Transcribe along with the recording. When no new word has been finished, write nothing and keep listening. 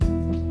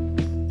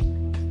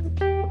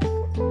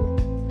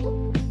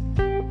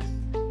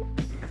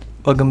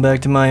Welcome back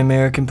to My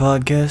American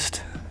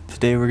Podcast.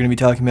 Today we're going to be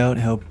talking about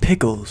how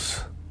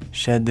pickles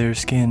shed their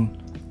skin.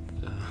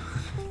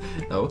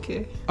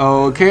 Okay,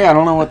 I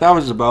don't know what that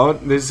was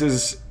about. This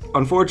is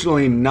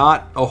unfortunately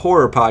not a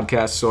horror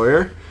podcast,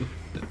 Sawyer.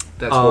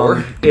 that's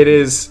horror. It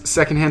is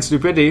Secondhand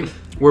Stupidity.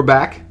 We're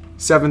back.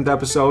 7th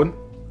episode.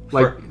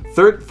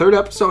 Third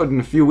episode in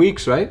a few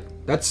weeks, right?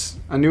 That's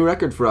a new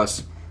record for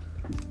us.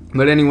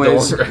 But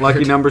anyways,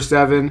 lucky number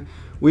 7.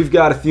 We've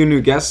got a few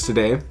new guests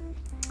today.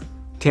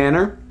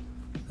 Tanner.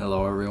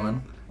 Hello,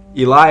 everyone.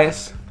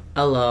 Elias.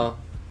 Hello.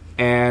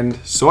 And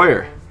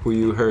Sawyer, who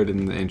you heard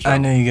in the intro. I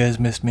know you guys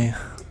missed me.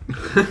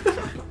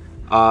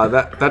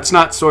 That's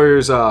not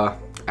Sawyer's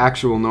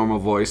actual normal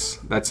voice.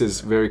 That's his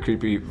very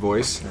creepy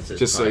voice.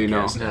 Just so you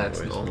know.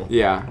 That's normal.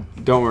 Yeah,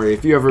 don't worry.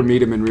 If you ever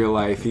meet him in real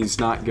life, he's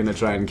not gonna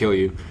try and kill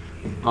you.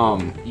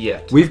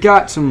 Yet. We've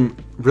got some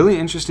really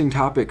interesting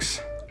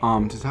topics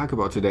to talk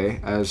about today.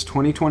 As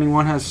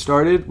 2021 has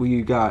started,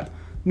 we got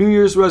New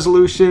Year's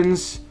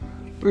resolutions.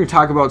 We're gonna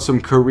talk about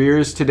some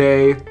careers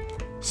today,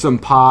 some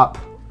pop,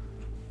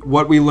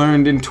 what we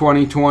learned in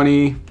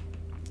 2020,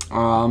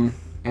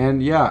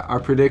 and yeah,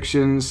 our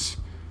predictions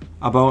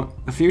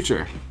about the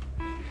future.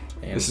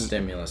 And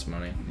stimulus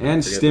money.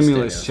 And Forget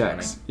stimulus the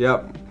checks.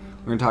 Yep.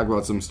 We're going to talk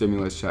about some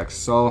stimulus checks.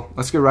 So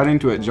let's get right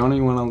into it. Jonah,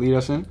 you want to lead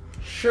us in?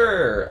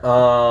 Sure.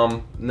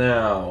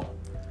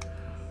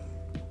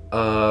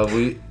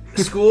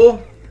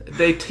 School,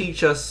 they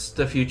teach us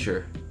the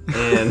future,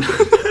 and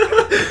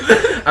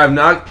I'm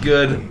not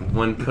good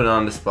when put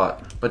on the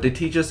spot, but they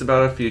teach us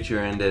about our future,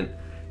 and then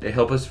they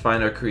help us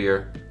find our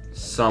career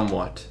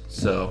somewhat.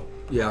 So,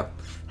 Yeah.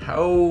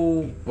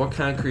 what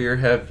kind of career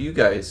have you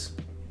guys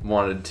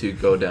wanted to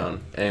go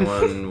down?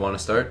 Anyone want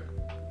to start?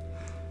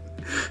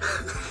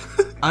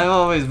 I've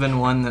always been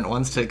one that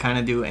wants to kind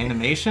of do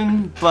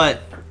animation,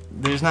 but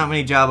there's not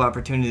many job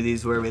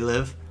opportunities where we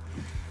live.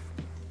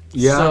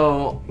 Yeah.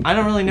 So I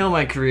don't really know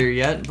my career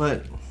yet,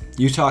 but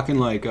You talking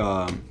like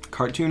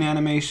cartoon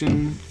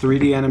animation,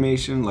 3D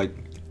animation, like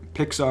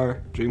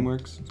Pixar,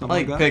 DreamWorks, something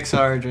like that?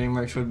 Pixar,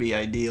 DreamWorks would be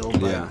ideal,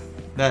 but Yeah.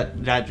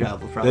 that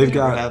job will probably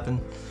never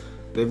happen.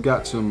 They've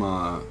got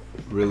some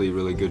really,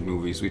 really good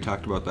movies. We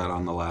talked about that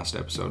on the last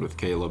episode with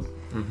Caleb.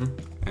 Mm-hmm.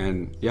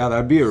 And yeah,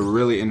 that'd be a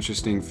really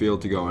interesting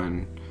field to go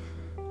in.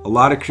 A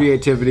lot of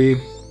creativity,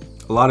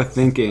 a lot of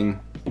thinking,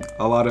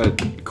 a lot of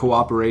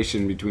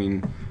cooperation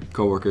between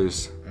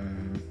coworkers.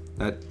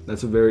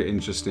 That's a very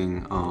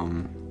interesting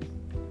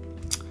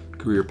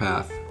career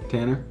path.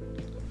 Tanner?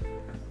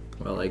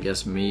 Well, I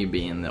guess me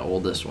being the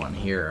oldest one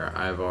here,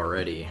 I've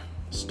already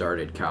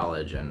started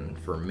college, and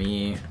for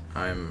me,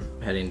 I'm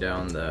heading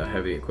down the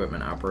heavy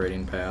equipment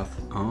operating path.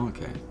 Oh,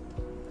 okay.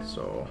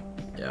 So,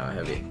 yeah,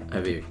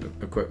 heavy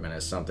equipment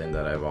is something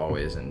that I've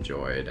always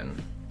enjoyed, and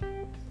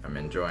I'm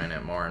enjoying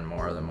it more and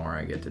more the more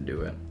I get to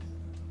do it.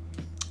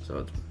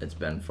 So it's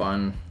been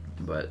fun,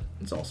 but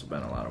it's also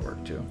been a lot of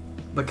work too.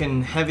 But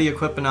can heavy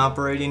equipment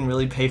operating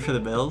really pay for the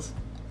bills?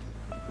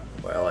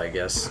 Well, I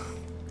guess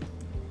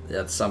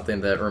that's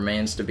something that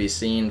remains to be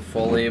seen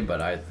fully,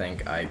 but I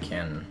think I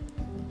can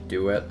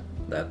do it.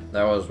 That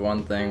was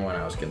one thing when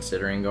I was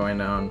considering going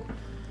to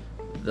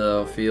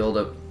the field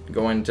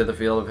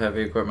of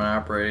heavy equipment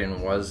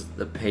operating was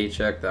the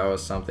paycheck. That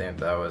was something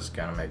that was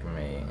kind of making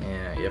me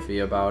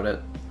iffy about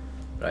it.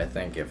 But I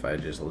think if I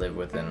just live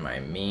within my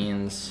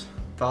means,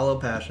 Follow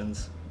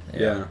passions.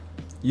 Yeah.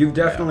 You've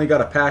definitely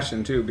got a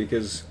passion too,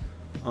 because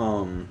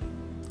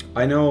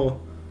I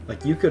know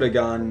like you could have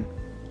gone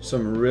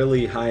some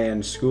really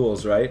high-end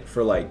schools, right?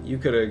 For like you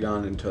could have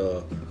gone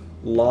into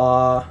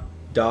law,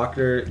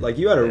 doctor, like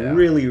you had a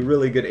really,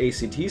 really good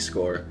ACT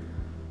score.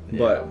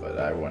 but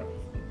I wouldn't.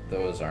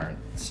 Those aren't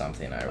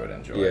something I would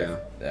enjoy. Yeah.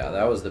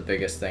 That was the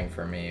biggest thing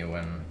for me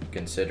when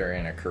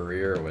considering a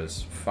career,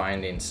 was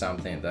finding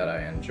something that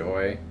I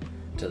enjoy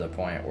to the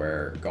point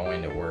where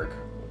going to work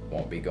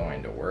won't be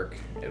going to work.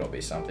 It'll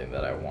be something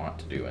that I want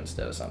to do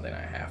instead of something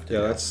I have to.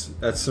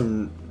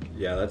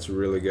 Yeah, that's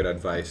really good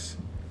advice.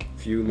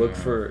 If you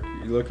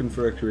you're looking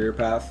for a career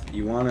path,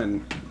 you want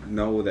to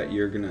know that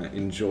you're gonna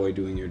enjoy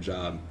doing your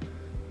job.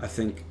 I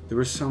think there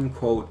was some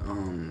quote.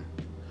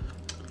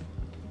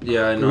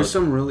 Yeah, I know. There was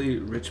some really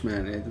rich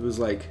man. It was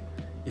like,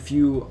 if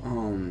your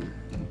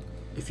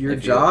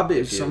job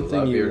is something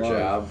love you your love,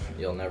 job,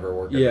 you'll never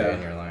work a day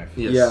in your life.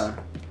 Yes. Yeah,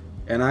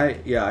 and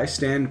I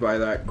stand by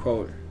that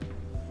quote.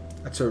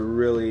 That's a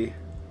really,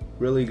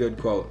 really good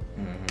quote.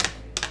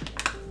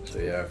 Mm-hmm. So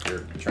yeah, if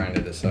you're trying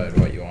to decide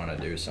what you want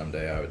to do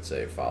someday, I would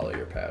say follow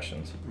your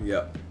passions.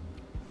 Yep.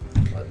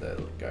 Let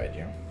that guide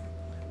you.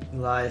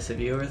 Elias, have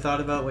you ever thought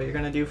about what you're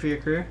going to do for your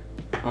career?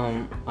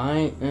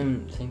 I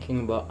am thinking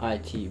about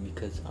IT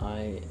because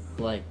I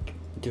like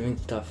doing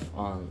stuff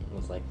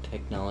with like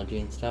technology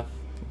and stuff.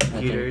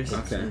 Computers. I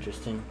think it's Okay.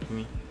 interesting for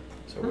me.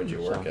 So would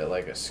you work at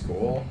like a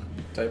school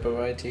type of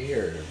IT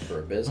or for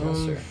a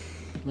business or?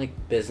 Like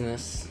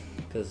business,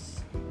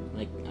 because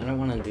like I don't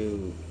want to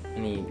do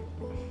any.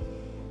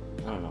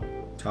 I don't know.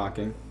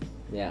 Talking.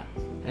 Yeah.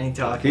 Any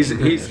talking? He's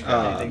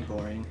anything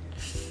boring.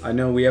 I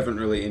know we haven't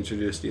really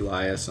introduced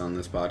Elias on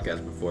this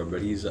podcast before,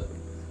 but he's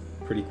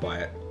pretty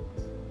quiet.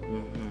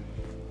 Mm-hmm.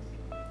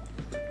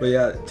 But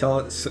yeah, tell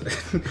us.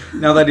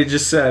 Now that he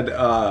just said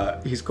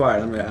he's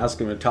quiet, I'm gonna ask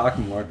him to talk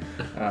more.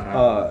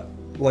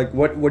 Like,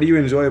 what do you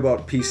enjoy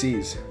about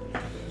PCs?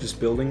 Just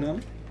building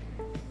them?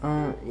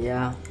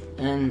 Yeah,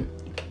 and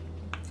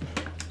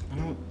I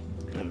don't.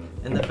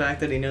 And the fact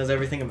that he knows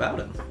everything about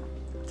him.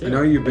 I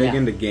know you're big Yeah.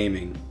 into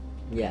gaming.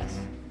 Yes.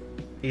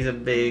 He's a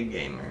big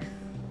gamer.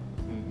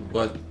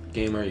 What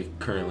game are you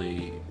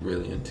currently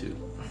really into?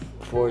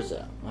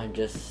 Forza. I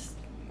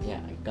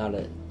got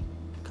it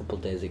a couple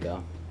days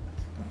ago.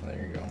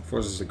 There you go.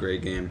 Forza's a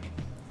great game.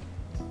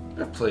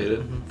 I've played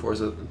it.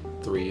 Forza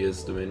 3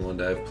 is the main one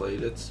that I've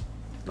played. It's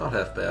not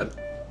half bad.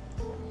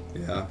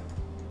 Yeah.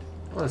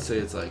 I want to say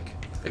it's like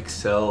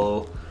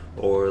Excel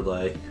or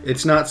like...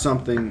 It's not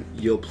something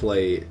you'll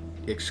play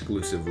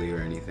exclusively or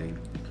anything.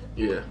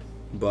 Yeah.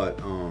 But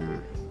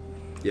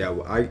yeah,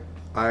 I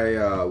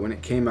when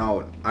it came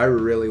out, I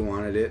really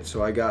wanted it,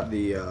 so I got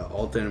the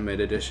Ultimate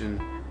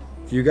Edition.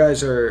 If you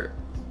guys are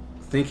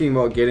thinking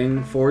about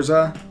getting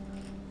Forza,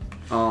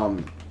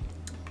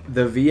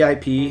 the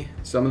VIP,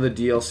 some of the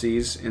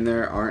DLCs in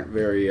there aren't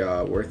very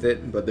worth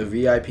it, but the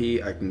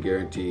VIP I can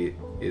guarantee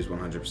is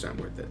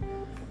 100% worth it.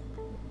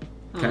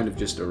 Kind of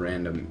just a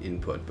random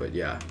input, but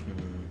yeah.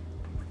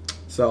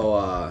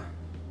 So,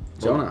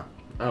 Jonah.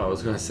 Oh, I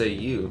was gonna say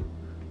you,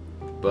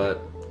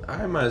 but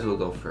I might as well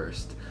go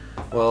first.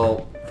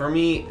 Well, for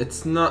me,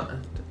 it's not.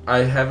 I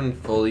haven't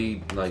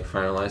fully like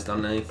finalized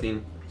on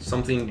anything.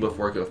 Something with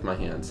work with my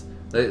hands.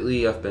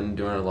 Lately, I've been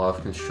doing a lot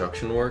of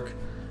construction work,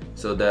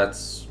 so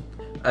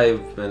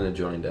I've been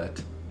enjoying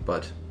that.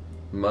 But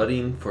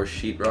mudding for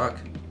sheetrock,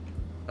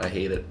 I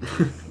hate it.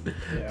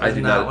 I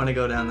do not want to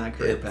go down that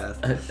career path.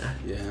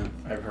 Yeah.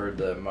 I've heard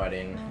that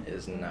mudding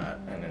is not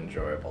an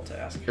enjoyable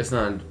task. It's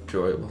not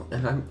enjoyable,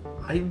 and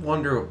I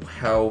wonder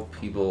how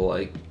people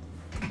like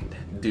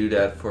do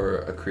that for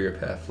a career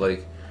path.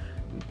 Like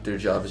their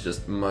job is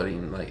just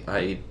mudding. Like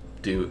I'm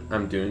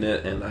doing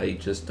it, and I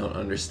just don't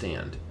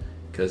understand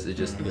because it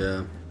just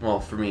Yeah. Well,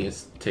 for me,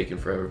 it's taken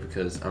forever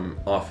because I'm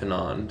off and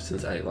on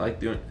since I like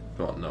doing.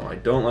 Well, no, I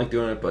don't like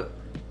doing it, but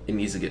it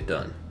needs to get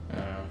done.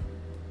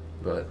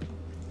 But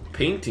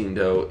painting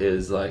though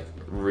is like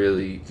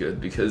really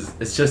good because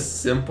it's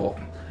just simple.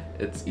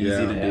 It's easy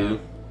Yeah. to do.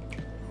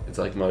 It's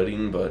like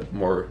mudding but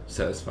more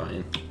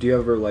satisfying. Do you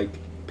ever like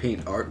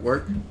paint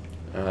artwork?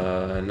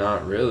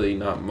 Not really,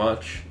 not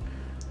much.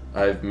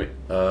 I've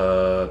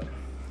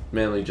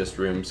mainly just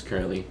rooms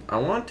currently. I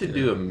want to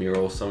do a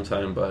mural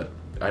sometime, but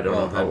I don't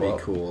know how that'd well.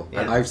 be cool.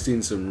 Yeah. I've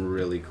seen some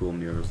really cool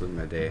murals in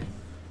my day.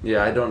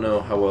 Yeah, I don't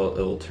know how well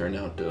it will turn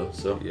out though.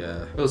 So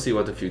Yeah. we'll see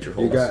what the future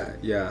You holds.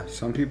 got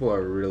some people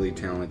are really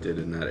talented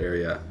in that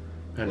area.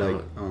 I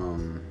know.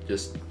 Like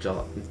Just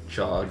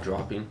jaw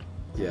dropping.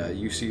 yeah,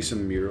 you see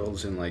some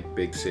murals in like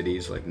big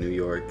cities like New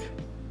York.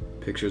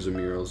 Pictures of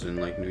murals in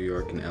like New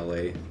York and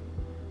LA.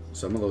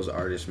 Some of those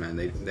artists, man,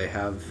 they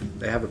have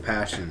a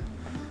passion.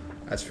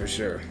 That's for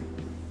sure.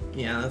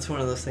 Yeah, that's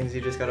one of those things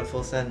you just gotta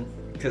full send.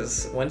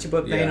 Because once you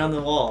put paint Yeah. on the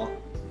wall,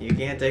 you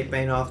can't take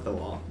paint off the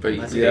wall. But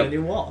unless you- you get a Yep.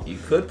 new wall. You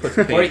could put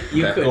the Or paint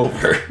you back could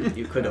over.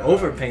 You could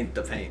overpaint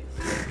the paint.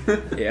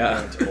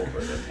 Yeah. Paint over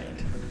the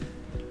paint.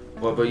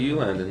 What about you,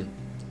 Landon?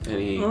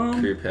 Any Um,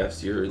 career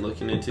paths you're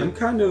looking into? I'm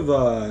kind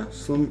of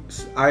slim.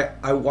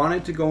 I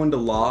wanted to go into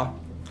law,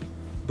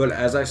 but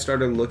as I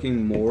started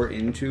looking more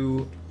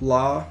into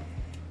law,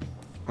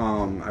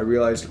 I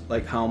realized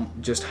like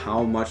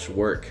how much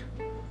work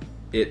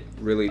it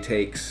really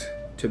takes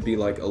to be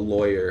like a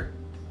lawyer.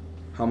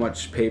 How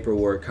much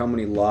paperwork, how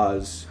many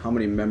laws, how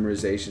many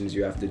memorizations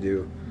you have to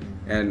do.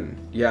 And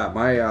yeah,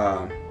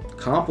 my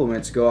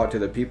compliments go out to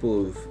the people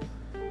who've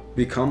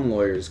become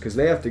lawyers because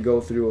they have to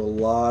go through a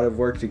lot of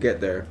work to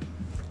get there.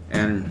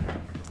 And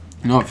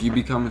you know, if you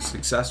become a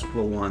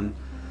successful one,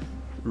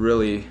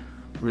 really,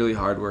 really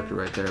hard worker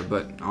right there.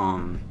 But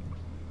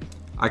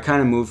I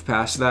kind of moved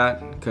past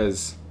that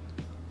because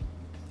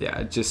yeah,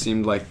 it just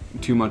seemed like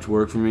too much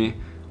work for me.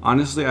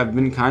 Honestly, I've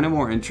been kind of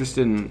more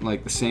interested in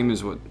like the same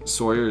as what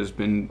Sawyer has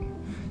been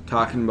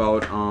talking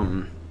about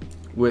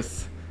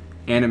with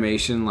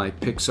animation, like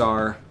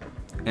Pixar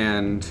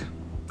and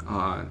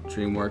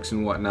DreamWorks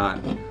and whatnot.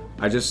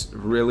 I just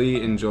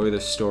really enjoy the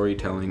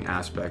storytelling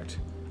aspect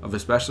of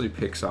especially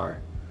Pixar.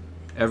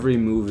 Every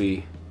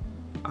movie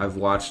I've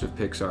watched of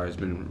Pixar has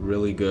been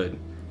really good,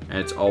 and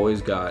it's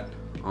always got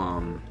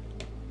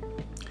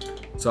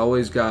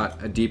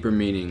a deeper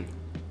meaning.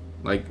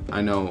 Like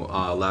I know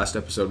last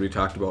episode we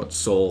talked about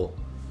Soul.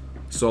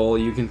 Soul,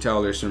 you can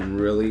tell there's some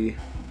really,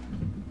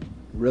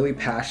 really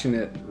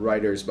passionate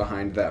writers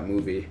behind that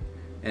movie,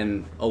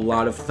 and a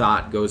lot of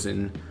thought goes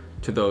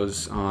into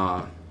those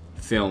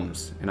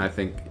films. And I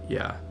think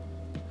yeah,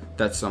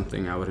 that's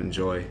something I would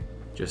enjoy,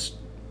 just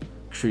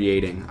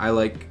creating. I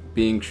like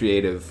being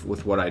creative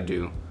with what I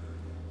do,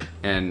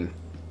 and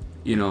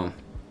you know,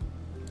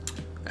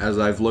 as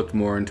I've looked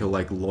more into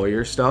like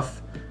lawyer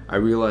stuff, I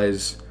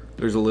realize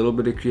there's a little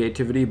bit of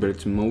creativity, but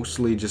it's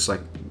mostly just like,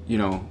 you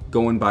know,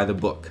 going by the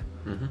book.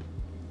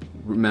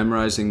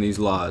 memorizing these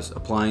laws,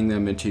 applying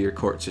them into your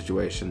court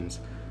situations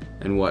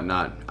and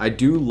whatnot. I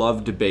do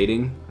love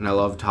debating and I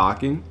love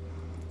talking,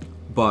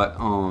 but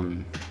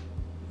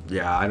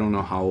yeah, I don't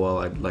know how well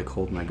I'd like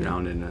hold my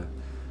ground in a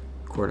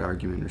court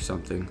argument or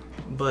something.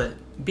 But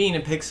being a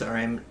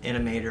Pixar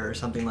animator or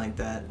something like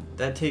that,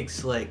 that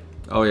takes like...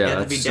 Oh you yeah, have to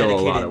that's be still a lot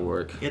dedicated- of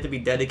work. You have to be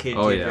dedicated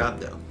Oh, to your yeah. job,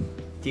 though.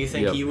 Do you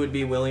think Yep. you would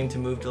be willing to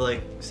move to,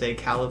 like, say,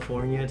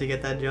 California to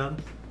get that job?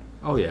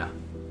 Oh yeah,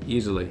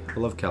 easily. I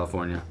love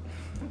California.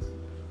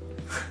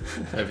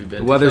 Have you been? The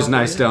to weather's California?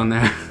 nice down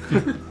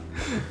there.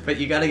 But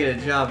you got to get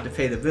a job to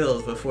pay the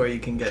bills before you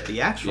can get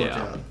the actual Yeah.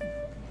 job.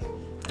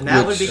 And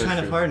that would be Which- kind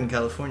of hard in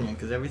California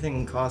because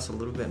everything costs a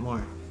little bit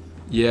more.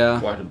 Yeah,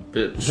 Quite a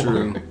bit.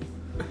 true.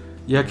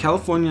 Yeah,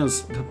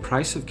 the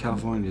price of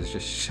California has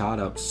just shot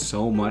up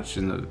so much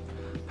in the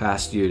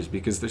past years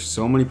because there's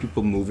so many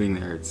people moving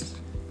there. It's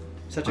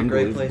Such a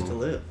great place to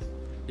Unbelievable. live.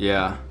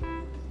 yeah,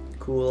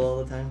 Cool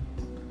all the time.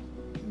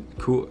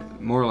 cool,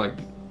 more like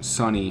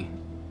sunny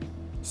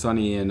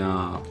and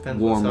what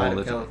warm side all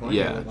of the time. California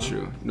you Yeah, live on.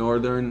 true.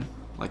 Northern,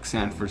 like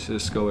San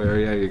Francisco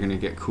area, you're gonna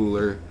get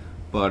cooler,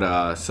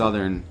 but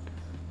southern,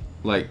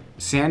 like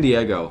San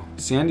Diego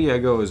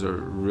is a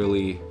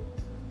really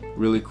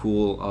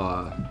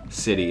cool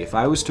city. If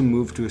I was to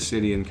move to a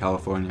city in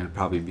California, it'd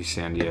probably be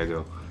San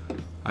Diego.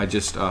 I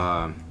just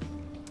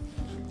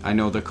I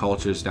know the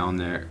cultures down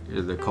there.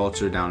 The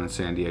culture down in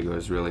San Diego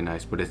is really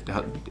nice, but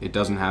it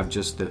doesn't have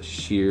just the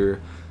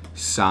sheer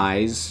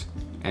size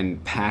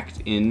and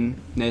packed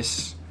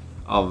inness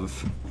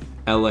of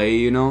LA,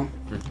 you know.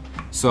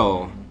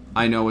 So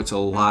I know it's a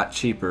lot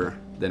cheaper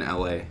than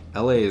LA.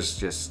 LA is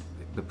just,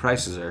 the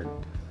prices are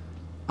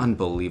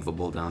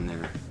unbelievable down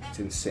there. It's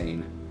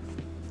insane.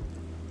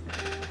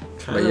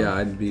 But yeah,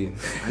 I'd be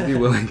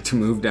willing to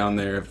move down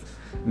there if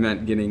it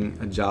meant getting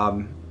a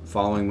job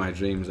following my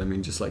dreams. I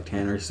mean, just like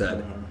Tanner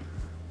said,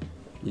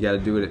 you got to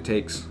do what it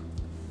takes.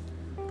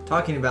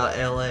 Talking about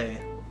LA,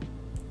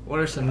 what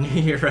are some New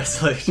Year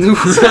resolutions?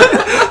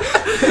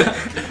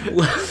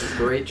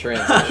 Great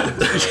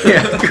transition.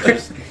 Yeah.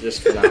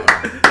 Just phenomenal.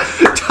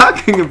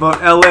 Talking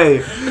about LA,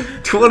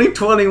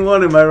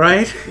 2021. Am I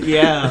right?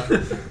 Yeah.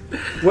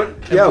 What?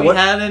 Have we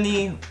had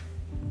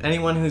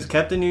anyone who's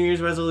kept a New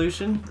Year's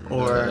resolution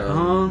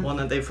or one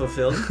that they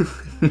fulfilled?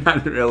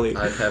 Not really.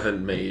 I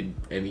haven't made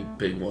any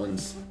big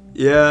ones.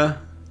 Yeah.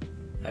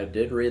 I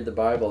did read the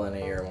Bible in a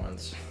year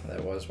once.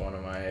 That was one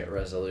of my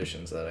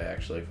resolutions that I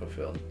actually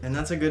fulfilled. And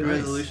that's a good Nice.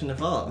 resolution to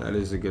follow. That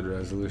is a good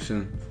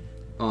resolution.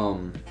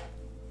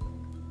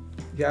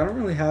 Yeah, I don't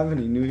really have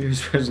any New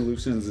Year's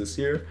resolutions this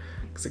year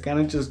because I kind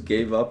of just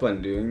gave up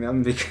on doing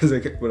them because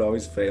I would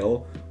always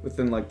fail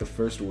within like the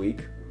first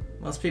week.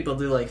 Most people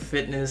do like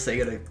fitness, they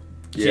get a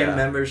Yeah. gym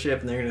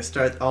membership and they're going to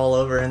start all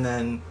over and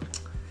then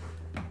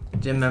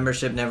gym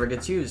membership never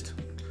gets used.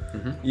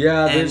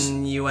 Yeah,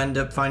 And you end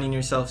up finding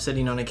yourself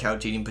sitting on a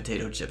couch eating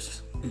potato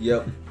chips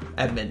yep.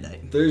 at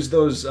midnight. There's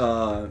those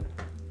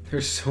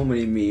there's so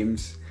many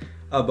memes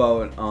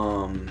about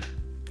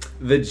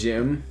the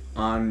gym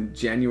on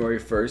January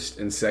 1st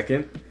and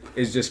 2nd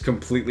is just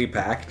completely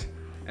packed,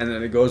 and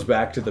then it goes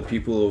back to the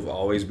people who've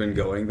always been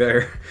going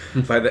there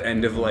by the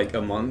end of like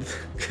a month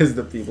because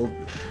the people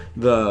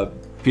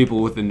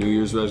with the New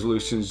Year's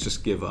resolutions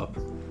just give up.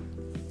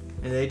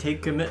 And they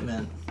take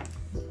commitment.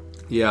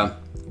 Yeah.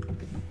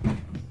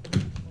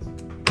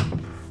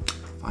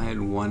 If I had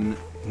one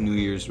New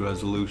Year's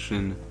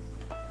resolution,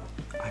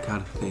 I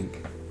gotta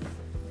think.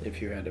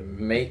 If you had to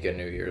make a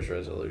New Year's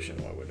resolution,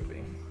 what would it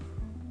be?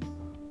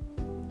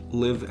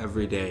 Live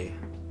every day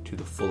to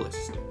the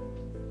fullest.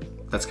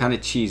 That's kind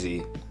of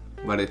cheesy,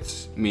 but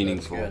it's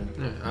meaningful. That's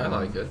good. Yeah, I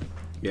like it.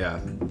 Yeah.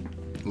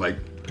 Like,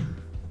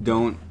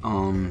 don't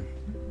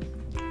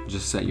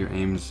just set your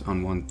aims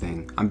on one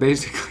thing. I'm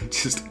basically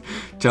just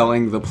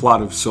telling the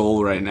plot of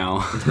Soul right now.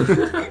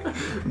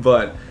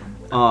 But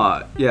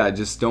yeah,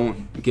 just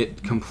don't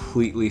get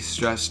completely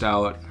stressed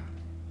out,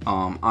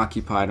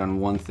 occupied on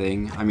one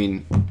thing. I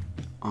mean,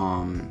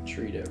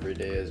 Treat every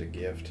day as a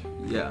gift.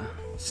 yeah,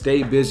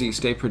 stay busy,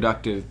 stay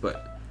productive,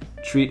 but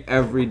treat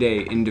every day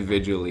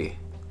individually.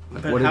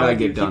 Like, But what did how I would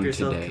you get keep done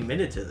yourself today?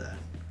 committed to that?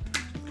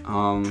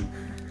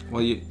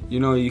 Well, you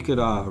know, you could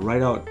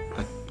write out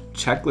a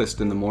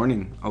checklist in the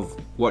morning of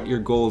what your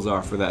goals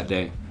are for that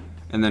day.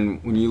 And then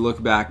when you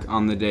look back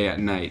on the day at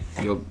night,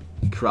 you'll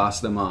cross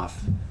them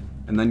off.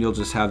 And then you'll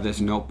just have this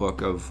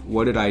notebook of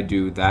what did I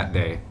do that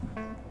day?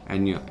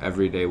 And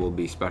every day will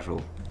be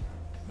special.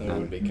 That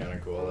would be kind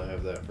of cool to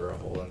have that for a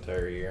whole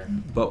entire year.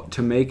 But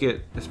to make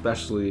it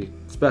especially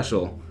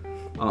special,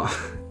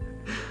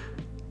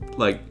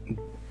 like,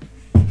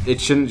 it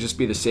shouldn't just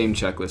be the same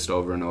checklist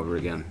over and over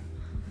again.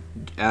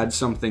 Add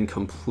something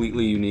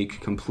completely unique,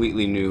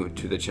 completely new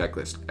to the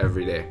checklist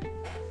every day.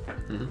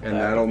 And That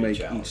that'll would be make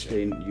each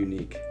challenging. day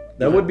unique.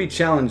 That would be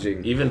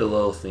challenging. Even the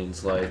little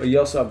things like But you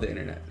also have the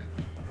internet.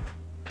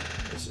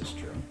 This is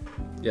true.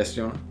 Yes,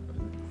 Jonah?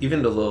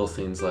 even the little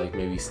things like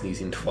maybe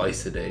sneezing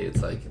twice a day.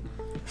 It's like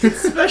it's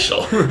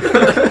special.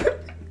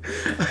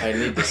 I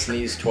need to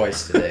sneeze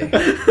twice today.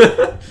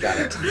 Got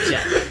it.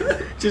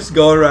 Check. Just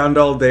go around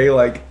all day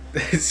like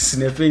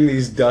sniffing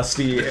these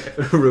dusty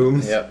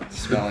rooms. Yep,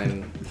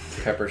 smelling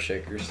pepper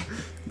shakers.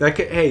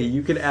 Hey,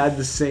 you could add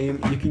the same.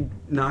 You could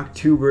knock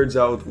 2 birds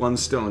out with 1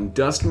 stone.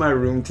 Dust my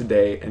room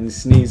today and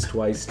sneeze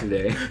twice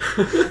today.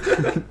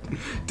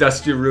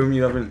 Dust your room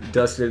you haven't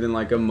dusted in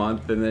like a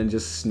month, and then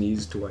just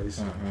sneeze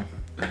twice.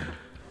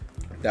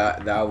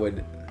 That'd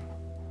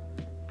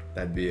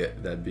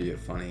be a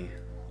funny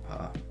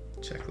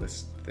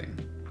checklist thing.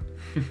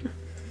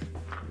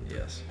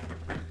 Yes.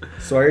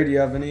 Sawyer, do you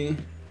have any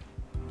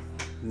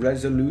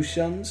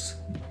resolutions?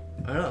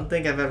 I don't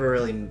think I've ever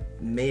really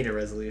made a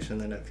resolution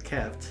that I've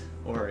kept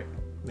or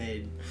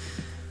made.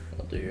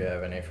 Well, do you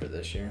have any for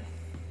this year?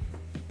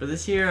 For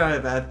this year, I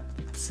have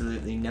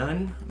absolutely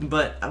none.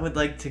 But I would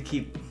like to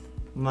keep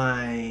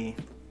my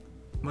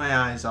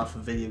eyes off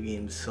of video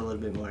games a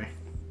little bit more.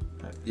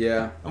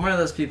 Yeah. I'm one of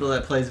those people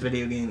that plays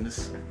video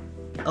games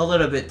a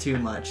little bit too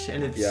much,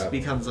 and it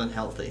becomes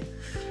unhealthy.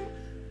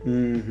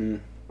 Mm-hmm.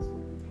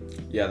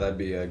 Yeah, that'd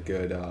be a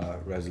good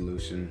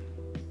resolution.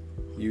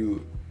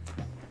 You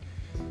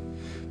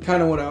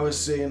kind of what I was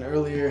saying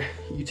earlier.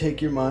 You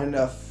take your mind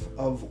off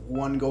of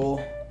one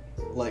goal.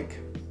 Like,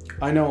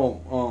 I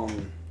know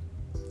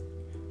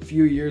a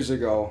few years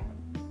ago,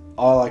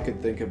 all I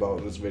could think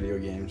about was video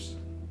games.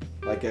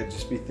 Like, I'd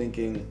just be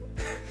thinking,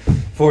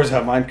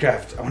 Forza,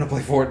 Minecraft, I want to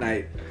play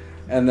Fortnite.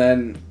 And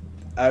then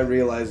I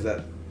realized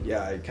that,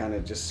 I kind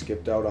of just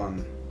skipped out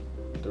on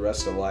the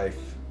rest of life.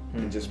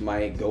 And just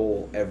my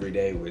goal every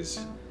day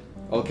was,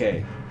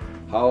 okay,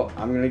 how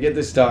I'm going to get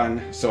this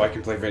done so I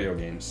can play video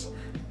games.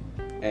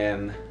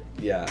 And,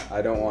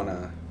 I don't want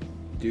to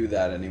do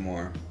that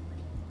anymore.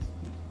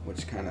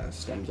 Which kind of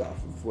stems off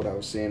of what I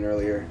was saying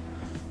earlier.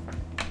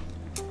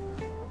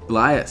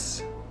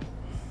 Elias,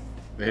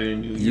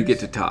 you get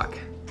to talk.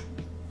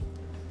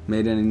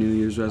 Made any New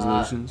Year's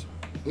resolutions?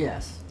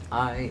 Yes,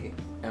 I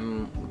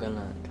am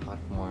gonna talk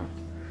more.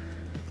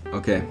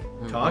 Okay.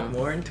 Talk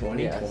more in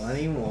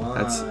 2021.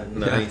 That's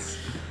Nice.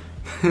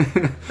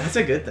 That's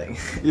a good thing.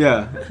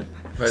 Yeah.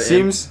 But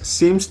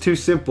Seems too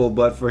simple,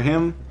 but for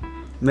him,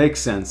 makes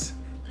sense.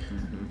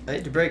 I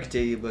hate to break it to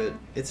you, but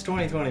it's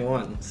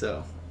 2021,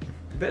 so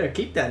you better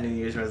keep that New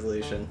Year's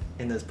resolution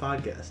in this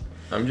podcast.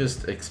 I'm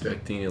just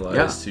expecting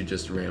Elias to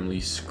just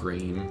randomly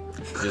scream,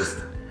 just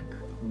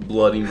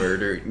bloody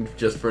murder,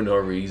 just for no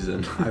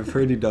reason. I've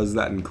heard he does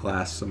that in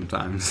class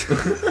sometimes.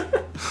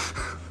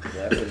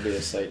 That would be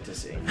a sight to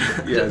see.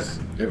 Yes.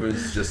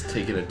 Everyone's just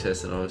taking a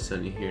test, and all of a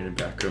sudden you hear in the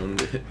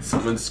background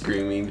someone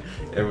screaming.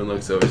 Everyone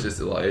looks over. It's just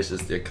Elias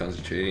just there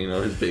concentrating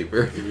on his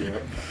paper.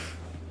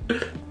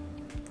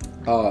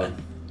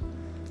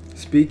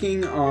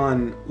 Speaking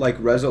on like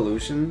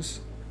resolutions,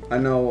 I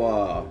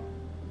know.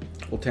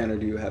 Well, Tanner,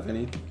 do you have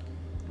any?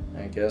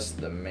 I guess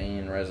the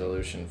main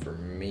resolution for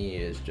me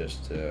is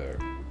just to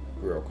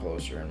grow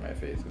closer in my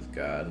faith with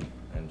God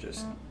and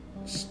just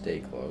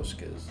stay close,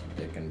 because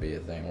it can be a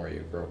thing where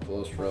you grow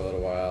close for a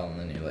little while and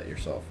then you let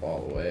yourself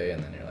fall away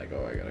and then you're like,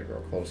 oh, I gotta grow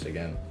close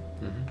again.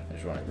 I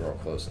just want to grow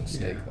close and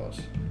stay close.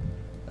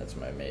 That's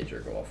my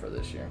major goal for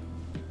this year.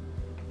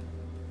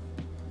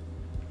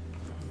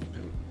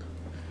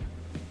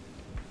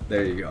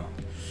 There you go.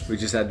 We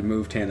just had to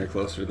move Tanner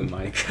closer to the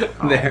mic.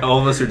 There. All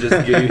of us are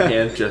just giving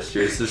hand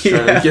gestures, just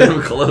trying to get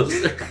him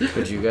closer.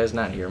 Could you guys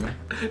not hear me?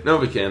 No,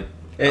 we can.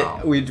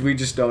 We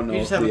just don't know You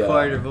just if have a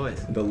quieter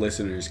voice. the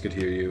listeners could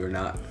hear you or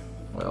not.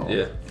 Well,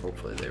 Yeah.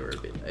 hopefully they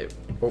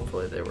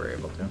were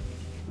able to.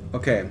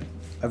 Okay,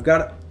 I've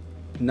got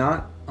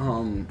not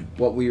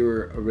what we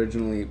were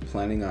originally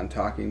planning on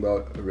talking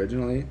about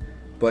originally,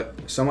 but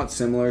somewhat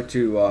similar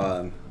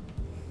to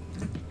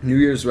New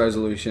Year's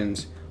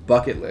resolutions,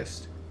 bucket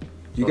list.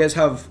 Do you guys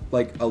have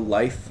like a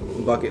life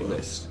bucket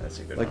list? That's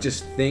a good Like one.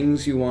 just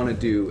things you want to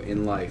do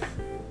in life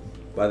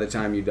by the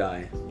time you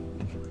die.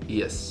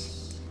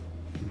 Yes.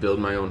 Build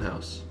my own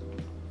house.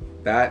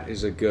 That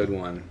is a good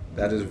one.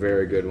 That is a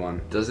very good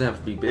one. Doesn't have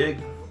to be big,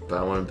 but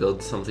I want to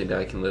build something that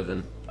I can live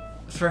in.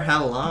 For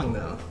how long,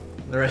 though?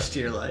 The rest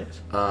of your life?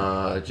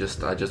 I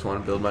just want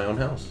to build my own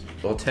house.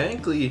 Well,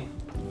 technically,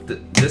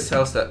 this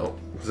house that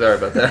sorry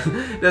about that.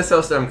 This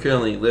house that I'm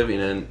currently living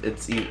in,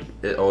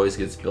 it always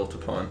gets built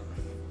upon.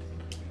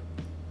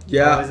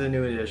 Yeah, Always a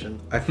new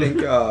addition. I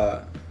think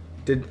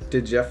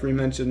did Jeffrey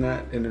mention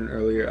that in an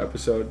earlier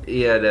episode?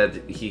 Yeah,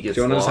 that he gets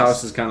Jonah's lost.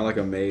 house is kind of like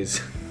a maze.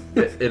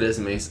 It is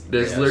amazing.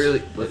 There's Yes, literally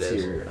it let's is.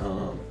 see here.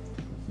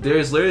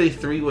 There's literally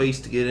 3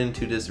 ways to get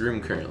into this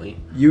room currently.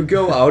 You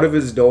go out of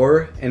his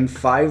door, and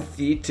 5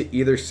 feet to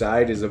either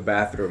side is a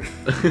bathroom.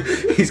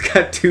 He's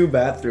got 2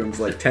 bathrooms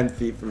like 10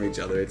 feet from each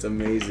other. It's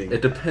amazing.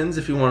 It depends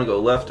if you want to go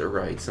left or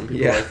right. Some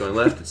people Yeah. like going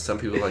left, and some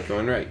people like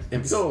going right.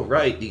 If you go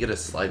right, you get a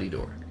slidey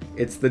door.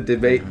 It's the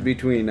debate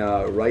between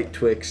right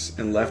Twix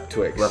and left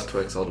Twix. Left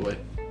Twix all the way.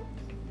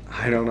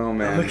 I don't know,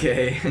 man.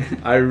 Okay.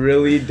 I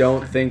really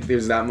don't think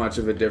there's that much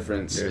of a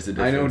difference. There's a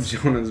I know difference.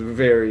 Jonah's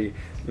very,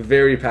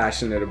 very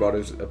passionate about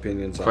his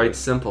opinions on Quite it.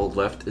 simple.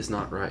 Left is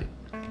not right.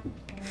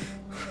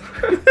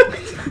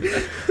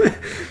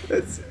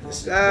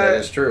 That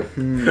is true.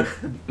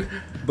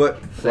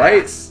 But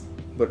right is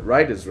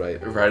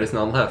right. Right is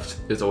not left.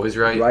 It's always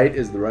right. Right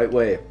is the right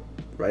way.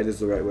 Right is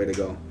the right way to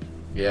go.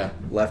 Yeah.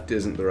 Left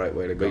isn't the right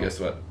way to go. But guess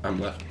what? I'm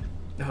left.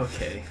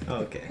 Okay.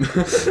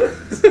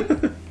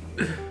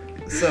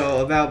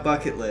 So about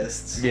bucket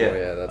lists. Oh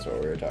yeah, that's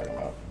what we were talking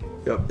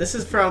about. This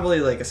is probably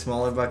like a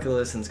smaller bucket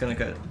list and it's gonna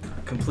get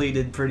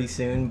completed pretty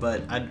soon,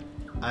 but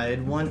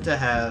I'd want to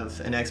have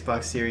an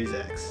Xbox Series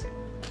X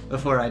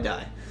before I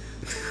die.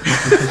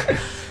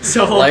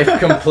 So Life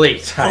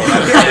complete. I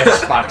have an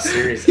Xbox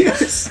Series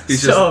X.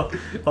 So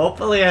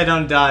hopefully I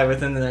don't die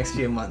within the next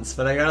few months,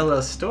 but I got a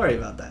little story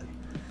about that.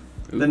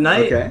 The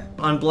night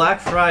on Black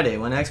Friday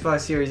when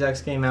Xbox Series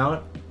X came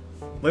out,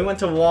 we went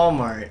to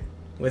Walmart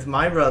with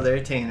my brother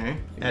Tanner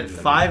at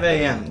 5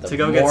 a.m. to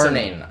go get some. The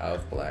morning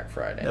of Black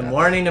Friday. The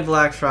morning of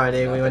Black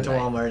Friday, we not went the to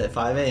night. Walmart at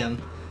 5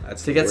 a.m.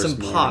 That's to the get worst some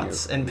morning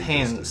pots of and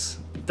existence. pans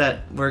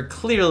that were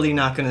clearly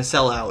not going to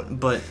sell out,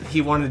 but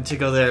he wanted to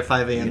go there at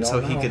 5 a.m. You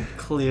so don't he know. could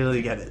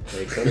clearly get it.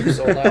 They could have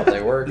sold out.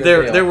 They were a good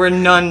There, deal. there were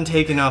none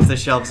taken off the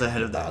shelves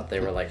ahead of that. Thought they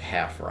were like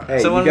half run. Hey,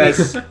 So you when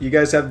guys, you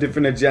guys have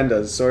different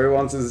agendas. Sawyer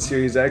wants a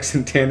Series X,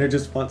 and Tanner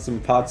just wants some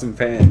pots and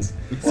pans.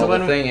 Well,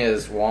 when the thing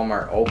is,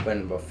 Walmart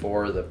opened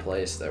before the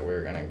place that we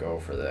were gonna go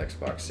for the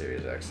Xbox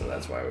Series X, so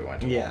that's why we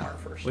went to Yeah, Walmart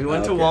first. we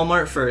went to Okay.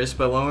 Walmart first,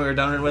 but when we were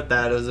done with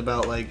that, it was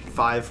about like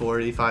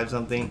 5:40, 5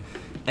 something,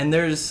 and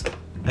there's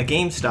a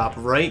GameStop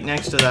right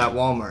next to that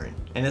Walmart,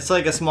 and it's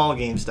like a small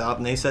GameStop,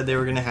 and they said they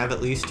were gonna have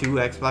at least 2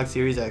 Xbox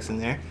Series X in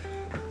there.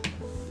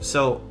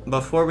 So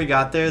before we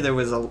got there, there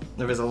was a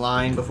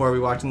line before we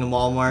walked into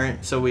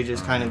Walmart, so we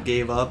just kind of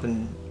gave up,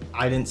 and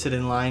I didn't sit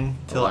in line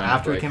till Line of,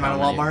 after we like, came out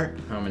of how many-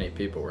 Walmart. How many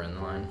people were in the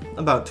line?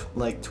 About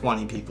like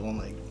 20 people, and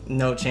like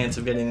no chance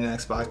of getting an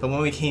Xbox. But when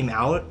we came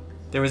out,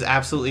 there was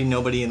absolutely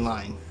nobody in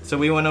line. So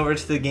we went over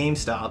to the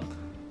GameStop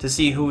to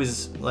see who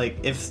was like,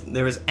 if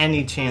there was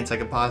any chance I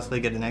could possibly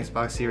get an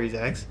Xbox Series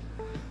X.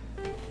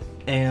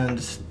 And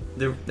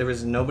there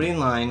was nobody in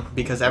line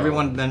because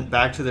everyone went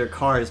back to their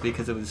cars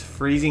because it was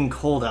freezing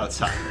cold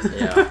outside.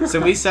 Yeah. So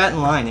we sat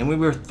in line and we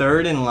were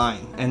third in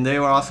line, and they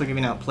were also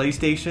giving out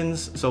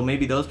PlayStations. So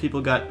maybe those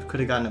people could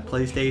have gotten a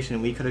PlayStation,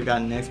 and we could have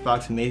gotten an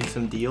Xbox and made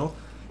some deal.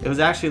 It was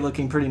actually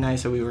looking pretty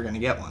nice that we were gonna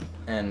get one.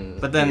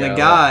 And But then you the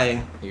gotta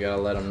guy, you gotta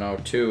let them know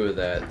too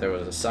that there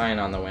was a sign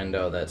on the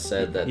window that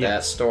said that Yeah.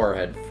 that store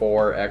had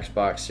 4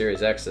 Xbox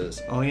Series X's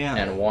oh yeah,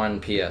 and 1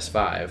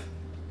 PS5.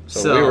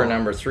 So, So- we were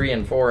number 3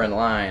 and 4 in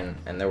line,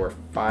 and there were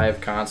 5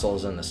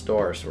 consoles in the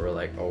store. So we're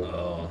like,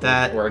 oh,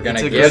 that we're gonna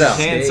it's a get good them.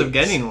 chance of Steaks.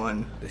 getting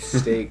one. The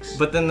steaks.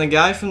 But then the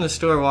guy from the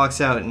store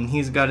walks out and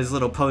he's got his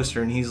little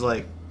poster and he's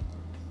like,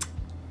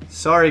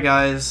 "Sorry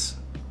guys,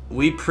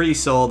 we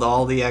pre-sold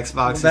all the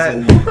Xboxes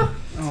and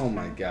Oh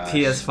my god.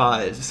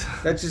 PS5s."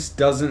 That just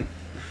doesn't.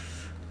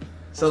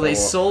 So they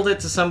So- sold it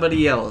to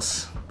somebody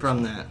else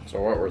from that. So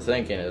what we're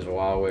thinking is,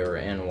 while we were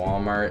in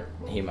Walmart,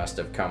 he must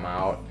have come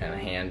out and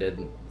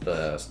handed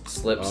the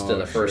slips to Oh,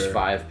 the first sure.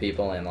 5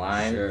 people in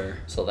line. Sure.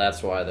 So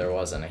that's why there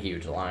wasn't a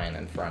huge line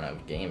in front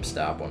of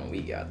GameStop when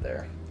we got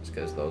there. It's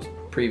because those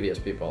previous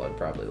people had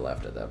probably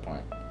left at that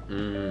point.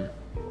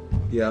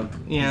 Yeah.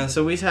 Yeah,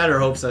 so we had our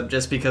hopes up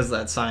just because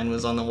that sign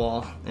was on the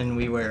wall and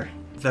we were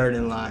third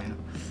in line.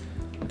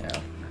 Yeah.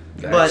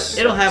 But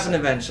it'll happen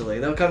eventually.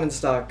 They'll come in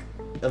stock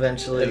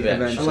eventually,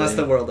 Eventually. unless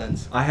the world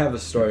ends. I have a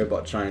story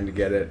about trying to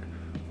get it.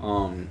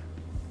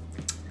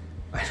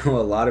 I know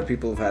a lot of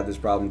people have had this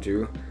problem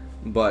too,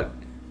 but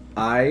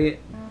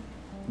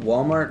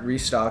Walmart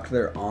restocked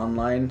their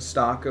online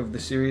stock of the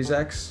Series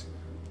X,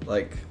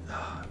 like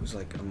it was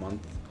like a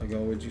month ago.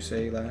 Would you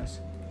say, Laz?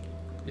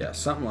 Yeah,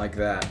 something like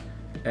that.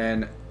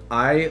 And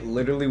I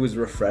literally was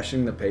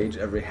refreshing the page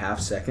every half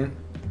second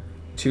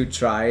to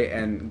try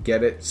and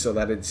get it so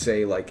that it'd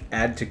say like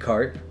add to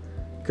cart,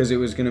 because it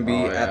was going to be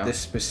Oh, yeah. at this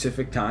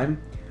specific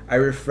time. I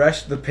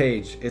refreshed the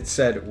page. It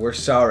said, "We're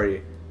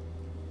sorry.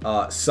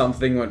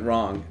 Something went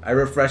wrong." I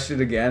refreshed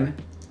it again,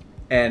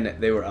 and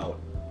they were out.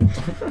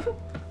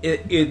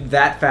 It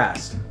that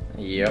fast.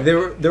 Yep.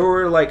 There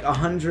were like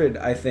 100,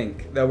 I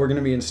think, that were going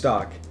to be in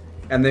stock,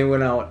 and they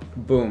went out.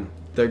 Boom,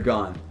 they're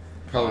gone.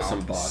 Probably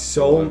some bots.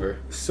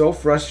 So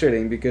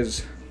frustrating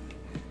because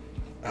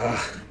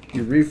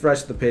you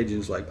refresh the page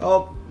and it's like,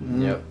 oh,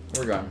 Yep.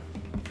 We're gone.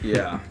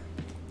 yeah.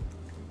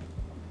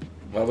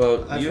 What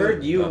about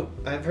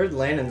I've heard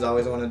Landon's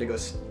always wanted to go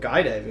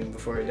skydiving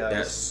before he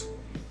dies.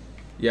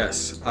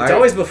 Yes. It's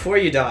always before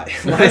you die.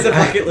 Why is a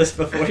bucket list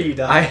before you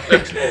die?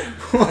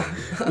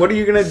 What are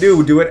you gonna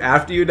do? Do it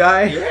after you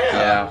die?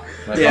 Yeah.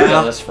 My Yeah.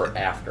 bucket list for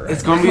after.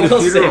 It's gonna be the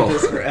We'll save funeral.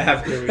 this for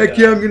after we Heck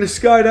die. yeah, I'm gonna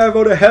skydive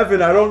out of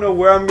heaven. I don't know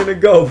where I'm gonna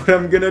go, but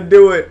I'm gonna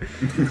do it.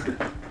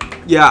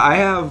 Yeah, I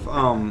have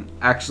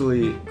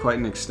actually quite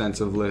an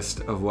extensive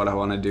list of what I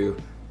want to do.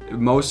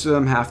 Most of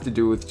them have to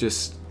do with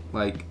just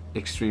like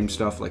extreme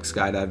stuff like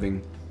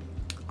skydiving.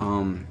 I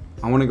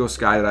want to go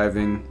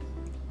skydiving,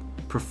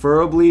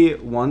 preferably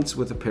once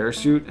with a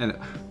parachute. And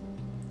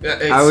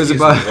I was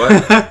Excuse about.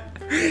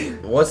 me,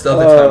 what? What stuff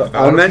that's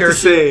I meant to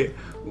say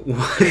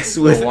once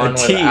with The one a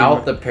team.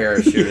 without the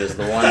parachute is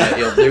the one that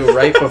you'll do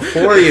right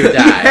before you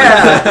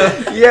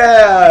die.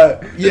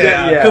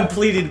 Yeah.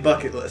 Completed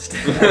bucket list.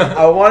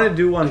 I want to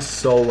do one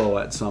solo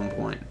at some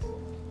point.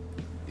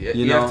 Yeah,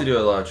 You you know- have to do a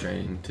lot of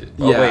training too.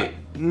 Oh Yeah. wait,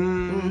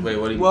 Mm, wait,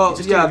 what do you? well,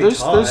 just yeah, gotta be there's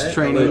taught a little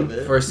training.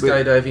 bit. For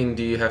skydiving,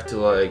 do you have to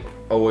like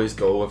always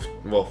go with?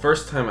 Well,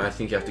 first time I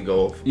think you have to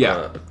go with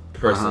Yeah.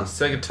 person. Uh-huh.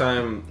 Second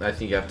time I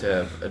think you have to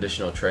have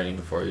additional training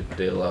before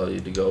they allow you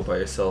to go by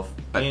yourself.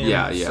 And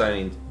yeah.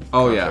 signing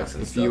Oh yeah, contracts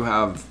and if you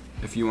stuff.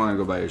 if you want to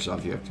go by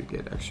yourself, you have to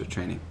get extra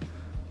training.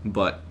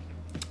 But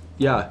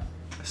yeah,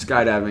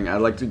 skydiving.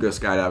 I'd like to go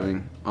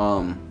skydiving.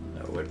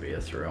 That would be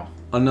a thrill.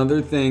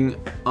 Another thing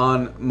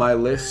on my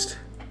list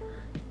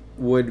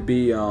would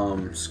be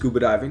scuba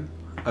diving.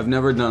 I've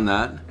never done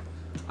that.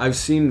 I've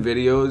seen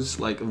videos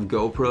like of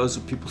GoPros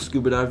of people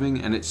scuba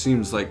diving, and it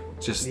seems like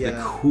just the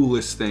Yeah.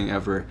 coolest thing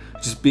ever.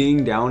 Just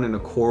being down in a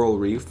coral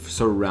reef,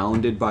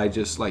 surrounded by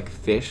just like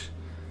fish.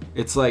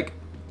 It's like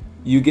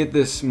you get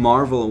this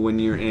marvel when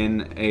you're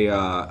in a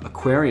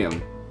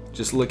aquarium,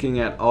 just looking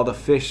at all the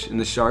fish and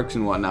the sharks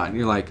and whatnot, and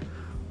you're like,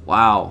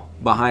 wow,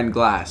 behind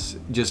glass.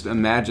 Just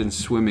imagine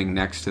swimming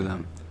next to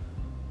them.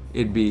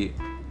 It'd be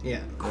Yeah.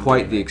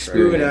 quite the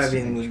Scuba experience.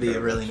 diving would be a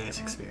really nice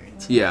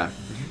experience. Yeah.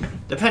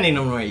 Depending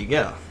on where you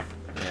go.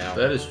 Yeah.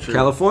 That is true.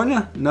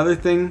 California, another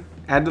thing,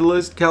 add to the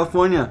list,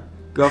 California.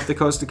 Go off the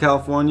coast of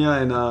California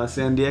and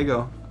San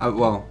Diego.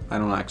 Well, I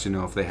don't actually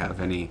know if they have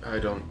any I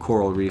don't.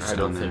 coral reefs I down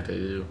don't there. think they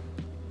do.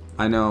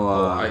 I know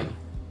Hawaii.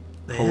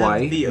 They have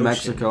Hawaii, the ocean.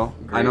 Mexico.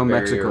 I Great know Barrier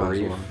Mexico has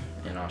Reef one.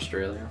 in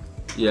Australia.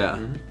 Yeah.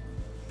 Mhm.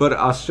 But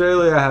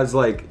Australia has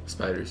like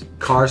Spiders.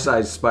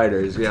 car-sized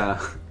spiders, yeah.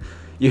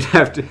 You'd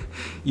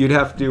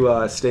have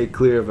to stay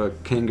clear of a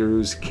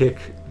kangaroo's kick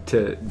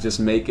to just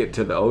make it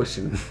to the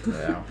ocean.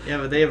 Yeah. Yeah,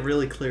 but they have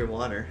really clear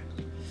water.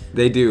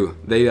 They do.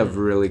 They have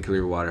really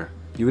clear water.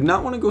 You would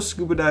not want to go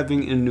scuba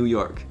diving in New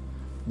York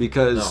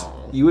because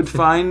No. you would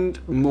find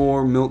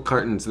more milk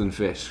cartons than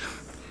fish.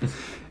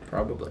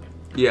 Probably.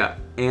 Yeah,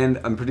 and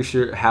I'm pretty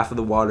sure half of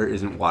the water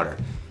isn't water.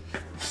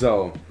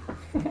 So,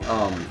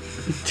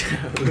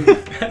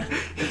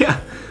 yeah.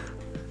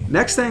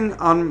 Next thing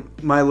on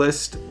my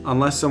list,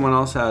 unless someone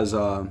else has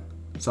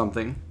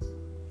something,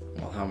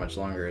 Well, how much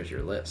longer is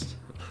your list?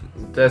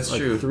 That's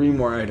like true. 3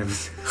 more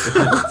items.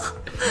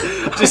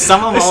 Just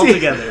sum them all See,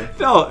 together.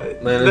 No,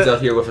 Landon's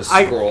out here with a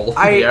scroll.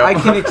 Yeah. I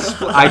can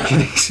explain. I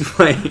can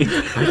explain.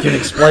 I can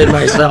explain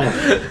myself.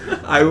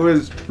 I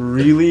was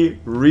really,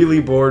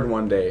 really bored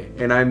one day,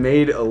 and I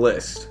made a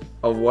list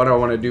of what I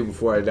want to do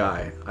before I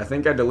die. I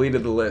think I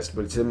deleted the list,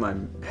 but it's in my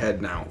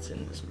head now. It's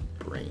in this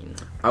brain.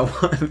 I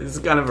want. This is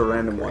kind of a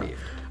random one.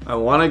 I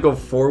want to go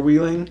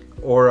 4-wheeling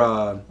or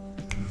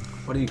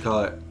what do you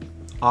call it?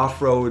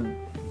 Off-road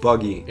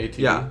buggy. ATV?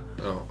 Yeah.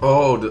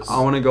 Oh, this, I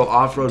want to go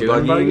off-road Dune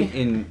buggying buggy?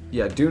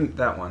 in dune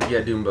that one. yeah,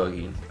 dune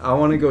buggy. I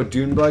want to go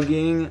dune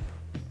buggying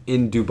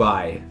in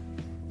Dubai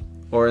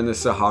or in the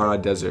Sahara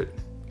Desert.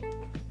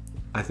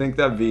 I think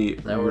that'd be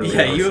That would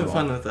Yeah, be you have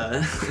awesome. fun with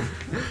that.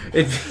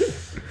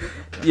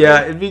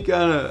 it'd be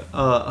kind of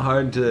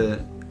hard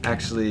to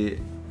actually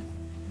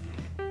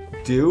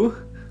do,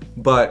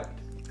 but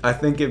I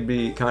think it'd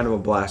be kind of a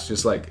blast.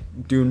 Just like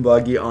dune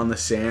buggy on the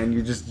sand,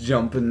 you just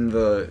jump in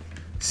the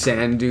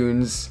sand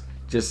dunes.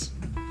 Just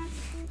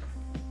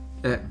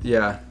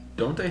yeah,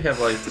 Don't they have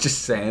like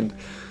just sand.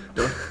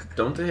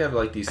 don't they have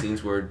like these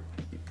scenes where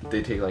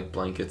they take like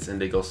blankets and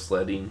they go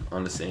sledding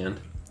on the sand?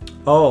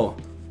 Oh,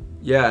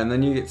 yeah, and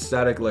then you get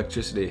static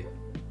electricity.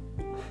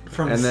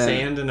 From And then-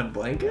 sand in a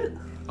blanket?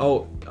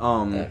 Oh,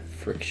 That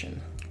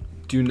friction.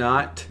 do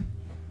not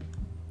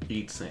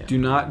Eat sand.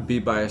 be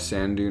by a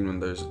sand dune when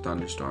there's a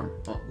thunderstorm.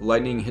 Oh.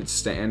 Lightning hits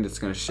sand, it's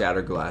gonna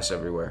shatter glass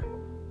everywhere.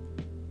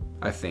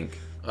 I think.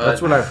 Uh,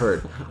 That's what I've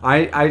heard.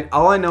 I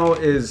all I know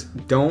is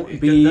don't It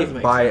be does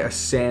make by sense. a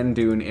sand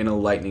dune in a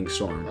lightning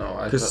storm, Oh,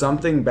 I because thought-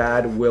 something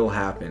bad will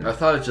happen. I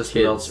thought it just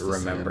melts Kids, the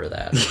remember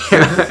sand.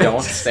 that.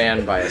 Don't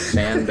stand by a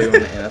sand dune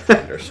in a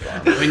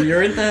thunderstorm. When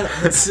you're in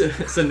that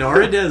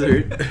Sonora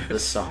Desert, The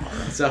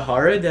Sahara.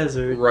 Sahara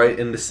Desert, Right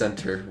in the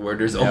center where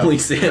there's Yeah. only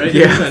sand. right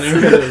Yeah. in the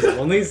center where there's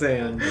only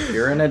sand. If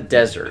you're in a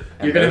desert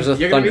and You're gonna, there's a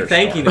you're gonna be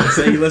thunderstorm. thanking us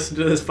that you listen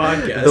to this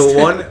podcast.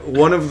 The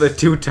one of the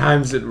 2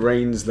 times it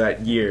rains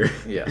that year,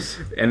 Yes.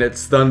 and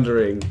it's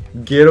thundering.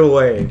 Get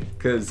away,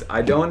 because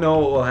I don't know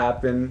what will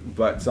happen,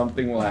 but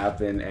something will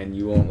happen, and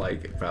you won't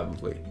like it.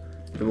 Probably,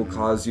 it will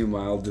cause you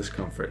mild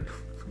discomfort.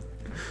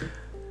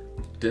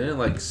 Didn't it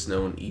like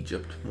snow in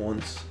Egypt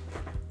once?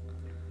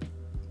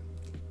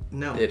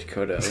 No. It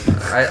could have.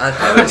 I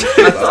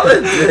thought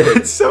it did.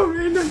 It's so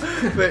random.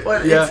 But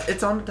But yeah,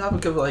 it's on the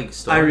topic of like I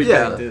storms.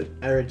 reject it.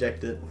 I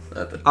reject it.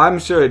 I'm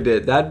sure it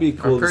did. That'd be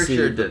cool to pretty see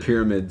sure it the did.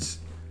 pyramids.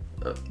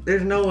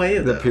 There's no way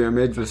The though.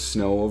 pyramids with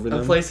snow over A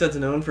them. place that's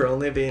known for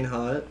only being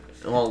hot.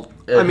 Well,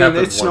 I mean,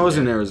 happened it snows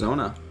one in year.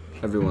 Arizona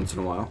every once in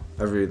a while.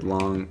 Every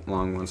long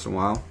once in a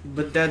while.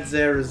 But that's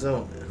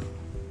Arizona.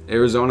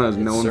 Arizona is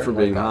It's known for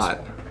certainly being hot.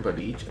 possible. But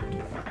Egypt.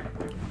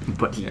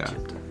 But yeah.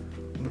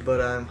 But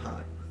I'm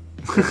hot.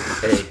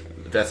 Hey,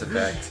 that's a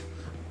fact.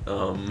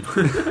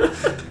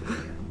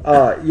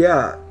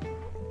 Yeah.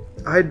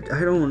 I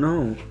don't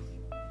know.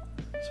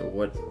 So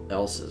what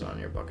else is on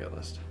your bucket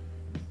list?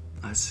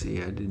 Let's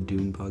see. I did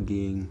dune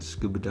buggying,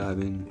 scuba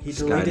diving, He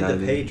deleted the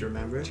skydiving page,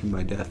 remember? to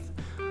my death.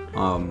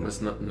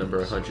 That's not number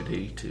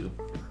 182.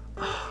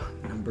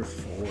 Number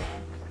 4.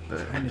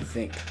 But Trying to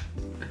think.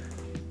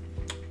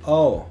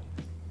 Oh,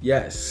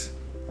 yes.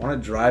 I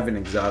want to drive an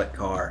exotic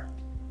car.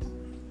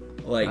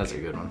 Like, That's a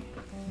good one.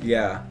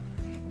 yeah.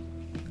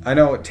 I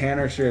know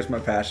Tanner shares my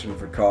passion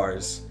for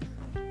cars.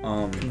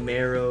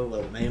 Camaro,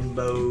 a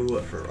Lambo,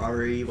 a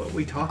Ferrari. What are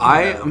we talking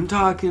about? I'm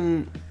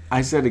talking.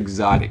 I said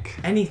exotic.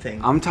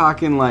 Anything. I'm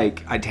talking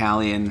like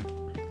Italian,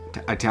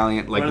 like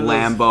One of those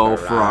Lambo,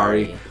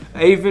 Ferrari.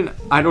 Ferrari.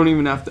 I don't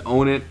even have to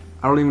own it.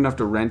 I don't even have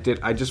to rent it.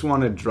 I just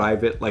want to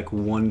drive it like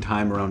one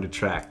time around a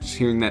track. Just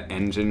hearing that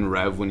engine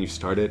rev when you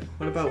start it.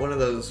 What about one of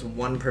those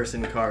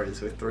one-person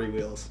cars with 3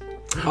 wheels?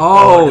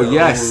 Oh, no.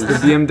 yes, the Those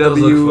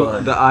BMW, look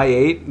fun. the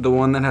i8, the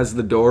one that has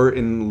the door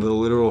in the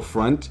literal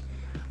front,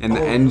 and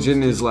the Oh, engine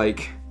those is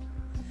like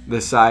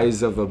the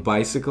size of a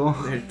bicycle.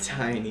 They're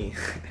tiny.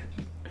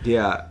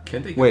 Yeah.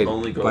 can't they Wait,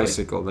 only go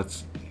bicycle.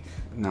 That's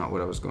not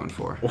what I was going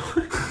for.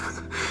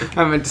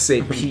 I meant to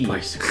say pee.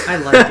 Bicycle. I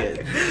like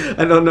it.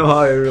 I don't know how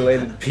I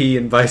related pee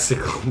and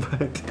bicycle,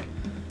 but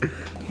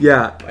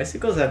yeah,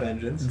 Bicycles have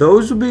engines.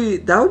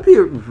 that would be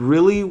a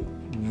really,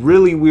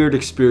 really weird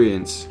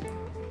experience.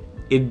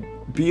 It'd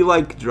be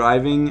like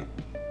driving,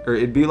 or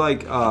it'd be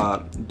like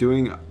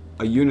doing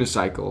a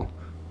unicycle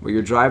where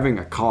you're driving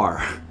a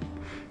car,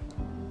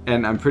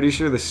 and I'm pretty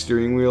sure the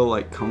steering wheel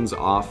like comes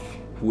off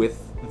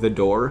with the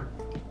door.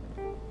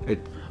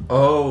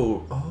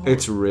 Oh.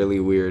 It's really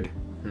weird.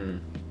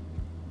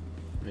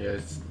 Yeah,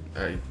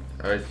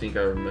 I think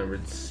I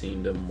remembered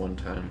seeing them one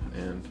time,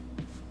 and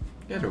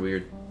yeah, they're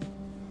weird.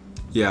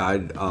 Yeah,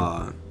 I'd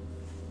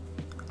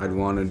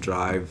want to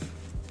drive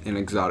an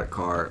exotic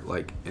car,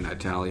 like an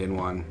Italian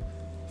one,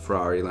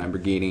 Ferrari,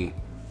 Lamborghini,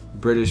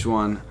 British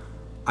one.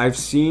 I've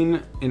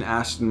seen an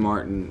Aston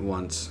Martin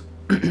once.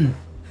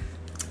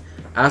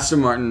 Aston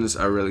Martins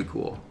are really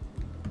cool.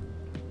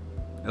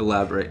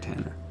 Elaborate,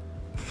 Tanner.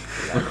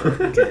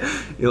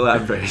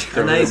 Elaborate.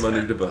 Throw nice- them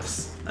under the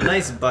bus. A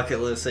nice bucket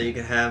list that you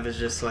could have is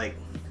just like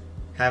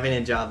having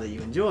a job that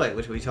you enjoy,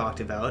 which we talked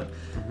about.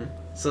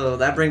 So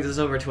that brings us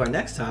over to our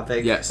next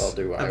topic. Yes. Well,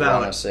 do I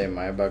About- want to say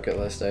my bucket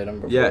list item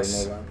before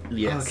Yes. we move on?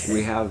 Yes. Okay.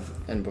 We have.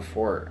 And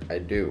before I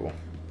do,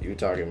 you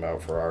talking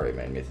about Ferrari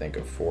made me think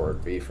of Ford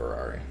v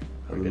Ferrari.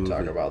 We could talk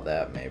Movie. about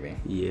that maybe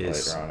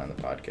Yes. later on in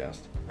the podcast.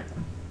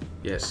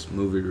 Yes,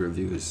 movie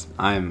reviews.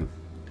 I'm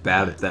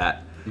bad at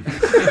that.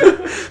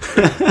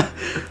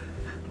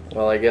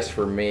 Well, I guess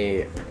for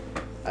me,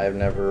 I've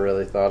never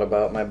really thought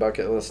about my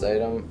bucket list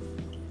item,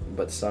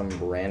 but some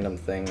random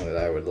thing that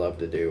I would love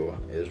to do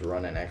is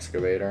run an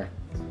excavator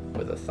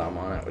with a thumb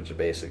on it, which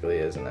basically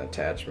is an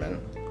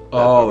attachment. that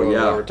Oh, goes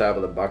yeah. over top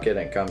of the bucket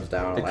and comes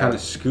down. It kind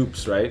of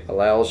scoops, right?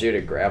 allows you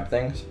to grab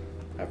things.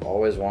 I've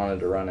always wanted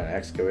to run an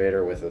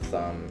excavator with a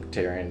thumb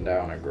tearing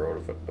down a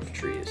grove of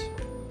trees.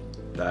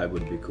 That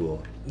would be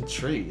cool.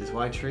 Trees.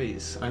 Why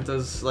trees? Aren't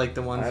those like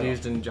the ones I don't-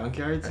 used in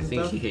junkyards I and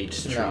think stuff? he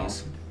hates No.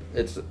 trees.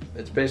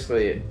 It's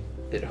basically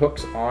it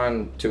hooks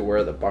on to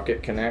where the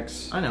bucket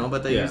connects. I know,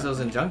 but they Yeah. use those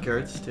in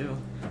junkyards too.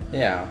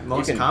 Yeah,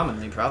 Most you can,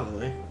 commonly,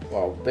 probably.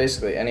 Well,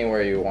 basically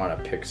anywhere you want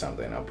to pick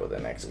something up with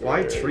an excavator. Why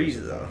is-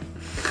 trees though?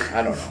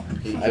 I don't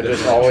know. I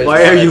just always.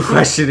 Why are wanted- you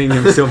questioning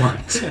him so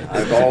much?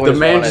 I've always The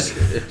man wanted.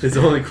 just- His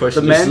only The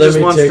question man is, just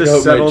wants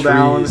to settle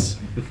down.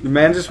 The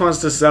man just wants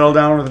to settle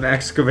down with an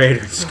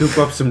excavator and scoop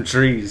up some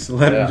trees.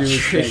 Let Yeah. him do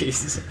his thing.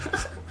 Trees.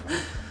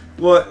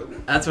 Well,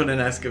 That's what an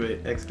excavator.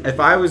 if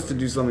I was to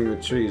do something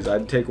with trees,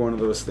 I'd take one of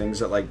those things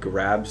that like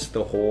grabs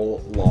the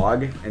whole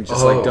log and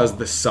just like Oh. does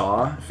the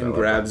saw and Fella.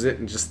 grabs it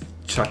and just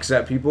chucks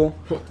at people.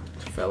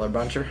 Feller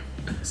buncher.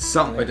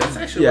 Something. Wait, that's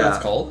actually Yeah. what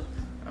it's called?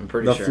 I'm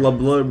pretty The sure.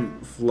 flablumbular.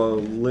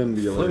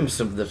 Flims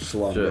of the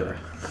Slumber.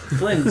 Feller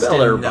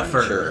Flintstone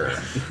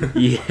buncher.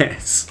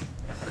 Yes.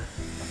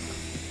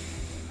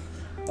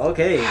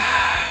 Okay.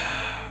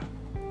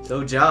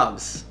 So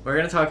jobs. We're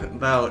gonna talk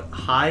about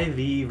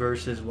Hy-Vee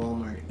versus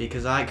Walmart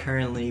because I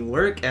currently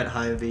work at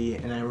Hy-Vee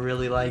and I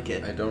really like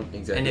it. I don't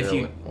exactly And if know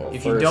you it. Well,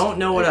 if you first, don't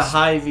know what a ex-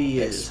 Hy-Vee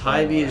is, Explain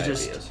Hy-Vee what is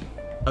just is.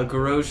 a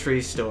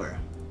grocery store.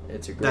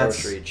 It's a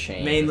That's grocery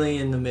chain. mainly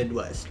in the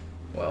Midwest.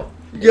 Well,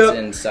 it's Yep.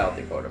 in South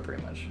Dakota,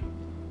 pretty much.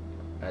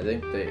 I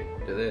think they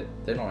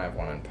don't have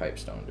one in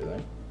Pipestone, do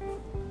they?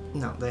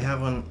 No, they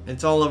have one.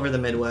 It's all over the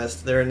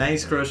Midwest. They're a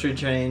nice grocery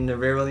chain. They're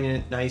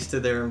very nice to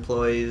their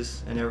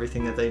employees and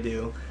everything that they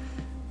do.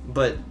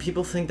 But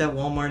people think that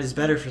Walmart is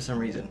better for some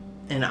reason.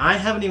 And I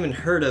haven't even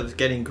heard of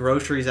getting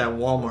groceries at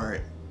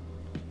Walmart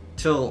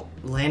till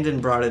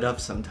Landon brought it up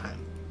sometime.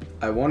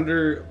 I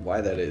wonder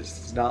why that is.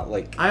 It's not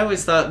like I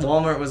always thought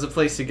Walmart was a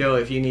place to go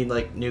if you need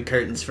like new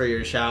curtains for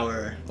your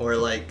shower or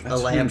like That's a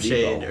Home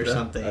lampshade Depot. or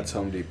something. That's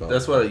Home Depot.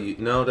 That's what I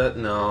no that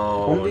no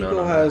Home Depot no,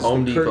 no. has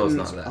Home the Depot's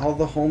curtains, not that. all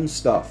the home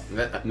stuff.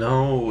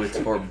 No, it's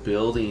for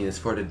building. It's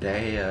for the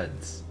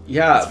dads.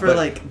 Yeah, It's for but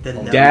like the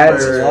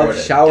dads number love for the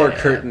shower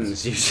dads.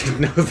 curtains. You should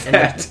know and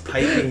that. the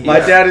piping. My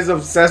Yeah. dad is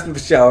obsessed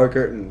with shower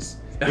curtains.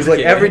 He's like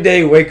Okay. every day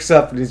he wakes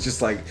up and he's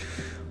just like,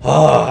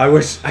 oh,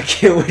 I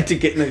can't wait to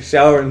get in the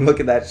shower and look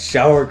at that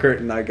shower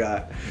curtain I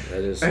got.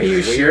 That is Are a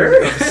you weird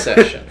sure?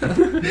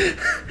 obsession.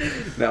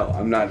 No,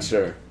 I'm not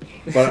sure.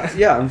 But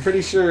yeah, I'm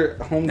pretty sure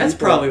Home That's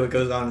Depot. probably what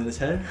goes on in his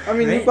head. I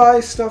mean, you right? buy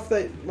stuff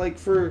that like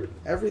for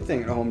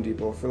everything at Home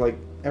Depot for like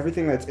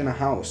everything that's in a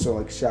house. So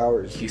like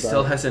showers. He you buy-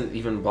 still hasn't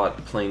even bought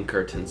plain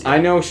curtains yet. I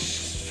know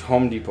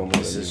Home Depot more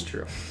This than is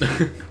you.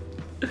 true.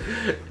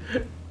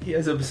 He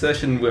has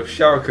obsession with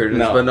shower curtains,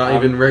 No, but not I'm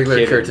even regular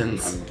kidding.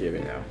 curtains. I'm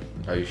kidding. No.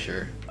 Are you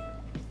sure?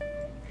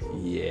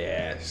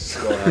 Yes.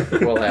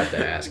 We'll have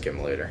to ask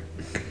him later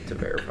to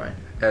verify.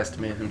 Asked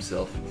man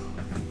himself.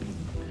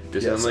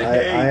 Just Yes, I'm I,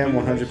 like, hey, I am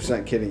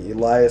 100% kidding.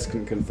 Elias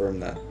can confirm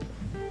that.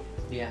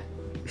 Yeah.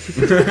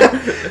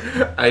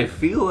 I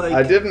feel like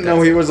I didn't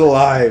know he was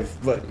alive,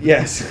 but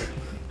yes.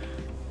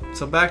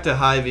 So back to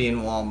Hy-Vee and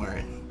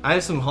Walmart. I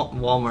have some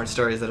Walmart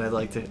stories that I'd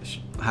like to.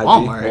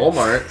 Hy-Vee?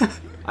 Walmart.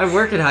 I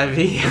work at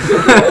Hy-Vee.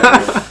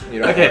 You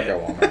don't Okay.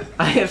 work at Walmart.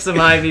 I have some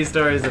Hy-Vee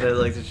stories that I'd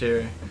like to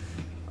share.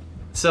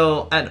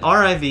 So at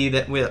our Hy-Vee,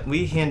 that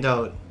we hand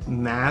out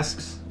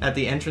masks at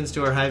the entrance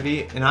to our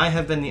Hy-Vee, and I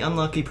have been the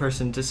unlucky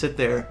person to sit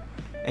there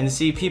and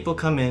see people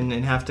come in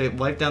and have to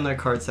wipe down their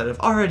carts that have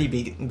already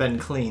been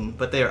clean,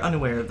 but they are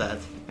unaware of that,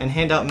 and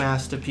hand out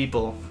masks to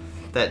people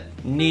that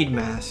need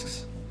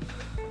masks.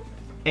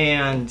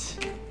 And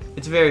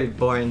it's a very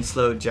boring,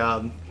 slow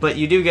job, but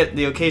you do get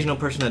the occasional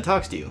person that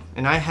talks to you.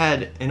 And I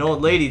had an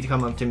old lady to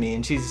come up to me,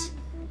 and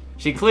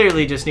she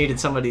clearly just needed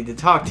somebody to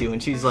talk to,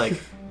 and she's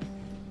like,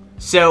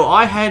 so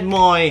I had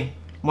my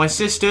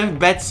sister,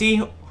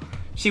 Betsy,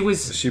 she Is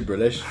was, she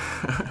British?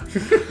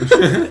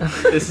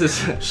 this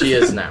is, She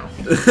is now.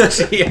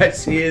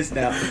 Yes, she is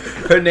now.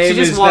 Her name she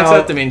just is walks now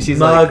up to me and she's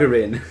like,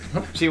 Margaret.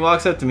 she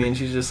walks up to me and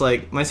she's just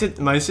like, my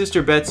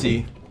sister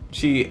Betsy,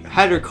 she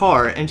had her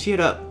car and she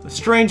had a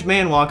strange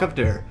man walk up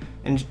to her,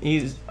 and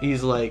he's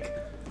like,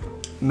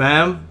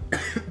 ma'am,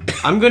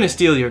 I'm gonna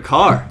steal your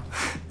car.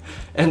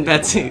 And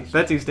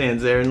Betsy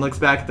stands there and looks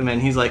back at the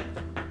man. He's like,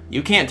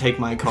 you can't take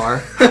my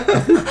car.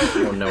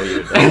 Oh no,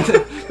 you And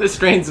don't. the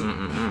strange,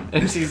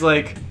 and she's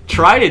like,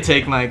 try to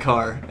take my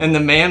car. And the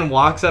man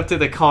walks up to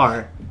the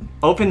car,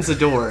 opens the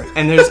door,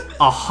 and there's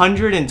a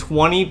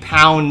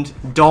 120-pound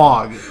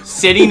dog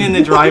sitting in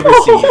the driver's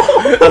seat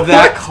of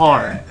that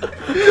car.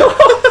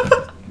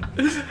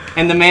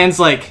 And the man's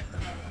like,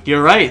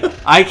 you're right,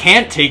 I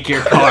can't take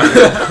your car.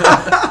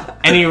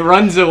 And he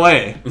runs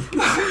away.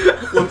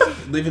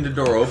 leaving the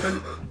door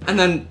open. And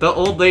then the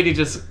old lady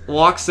just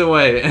walks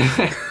away.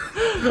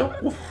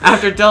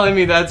 After telling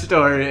me that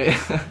story.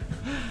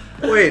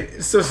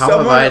 Wait, so How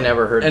have I someone,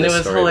 never heard And it this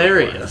was story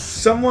hilarious.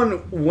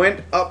 someone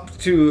went up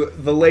to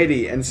the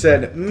lady and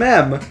said,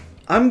 ma'am,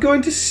 I'm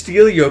going to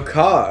steal your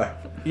car.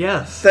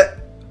 Yes.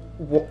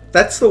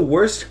 That's the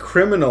worst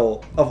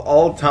criminal of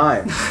all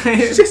time.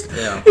 It's just,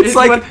 before? Yeah. It's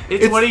like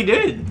what he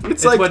did.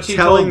 It's like what she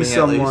telling told me,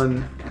 at least.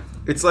 someone.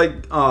 It's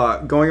like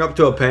going up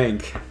to a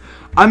bank.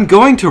 I'm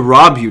going to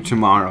rob you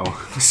tomorrow,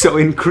 so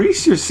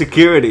increase your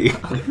security.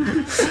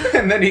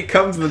 And then he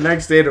comes the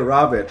next day to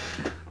rob it.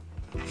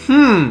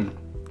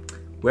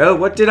 Well,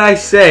 what did I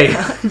say?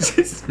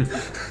 Just,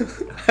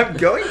 I'm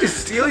going to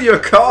steal your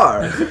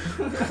car.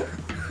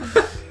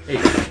 Hey,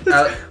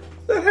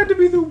 That had to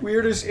be the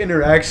weirdest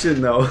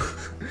interaction, though.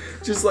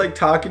 Just like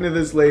talking to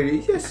this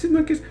lady. Yes,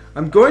 look,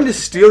 I'm going to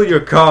steal your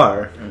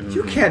car.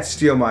 You can't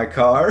steal my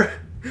car.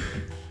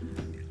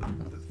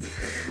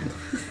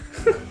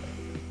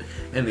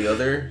 and the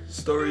other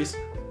stories?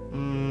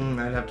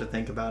 I'd have to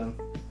think about him.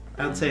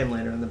 I'll say him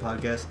later in the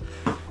podcast.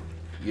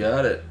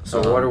 Got it. So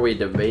what are we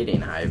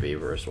debating, Hy-Vee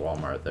versus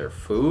Walmart? Their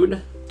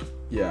food?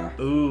 Yeah.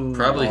 Ooh.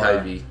 Probably Or-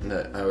 Hy-Vee.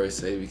 That I always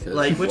say because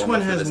Like, which Walmart one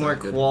food has is more not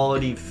good.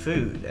 quality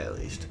food, at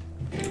least?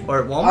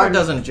 Or Walmart I'm-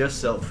 doesn't just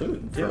sell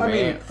food, do For they? I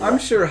me, mean, I'm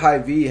sure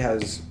Hy-Vee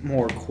has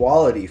more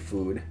quality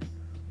food.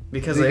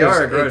 Because they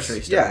are a grocery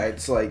it's- store. Yeah,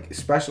 it's like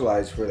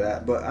specialized for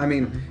that. But I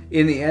mean,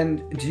 in the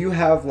end, do you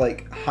have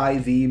like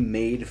Hy-Vee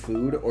made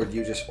food, or do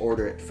you just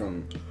order it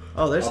from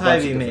Oh, there's a bunch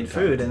of Hy-Vee made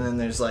different food, and then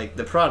there's like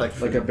the product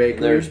food. like a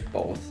bakery? there's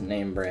both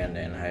name brand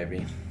and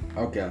Hy-Vee.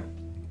 Okay.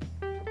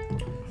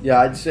 Yeah,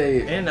 I'd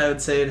say. And I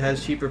would say it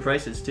has cheaper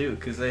prices too,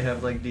 because they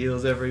have like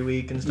deals every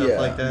week and stuff Yeah,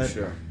 like that.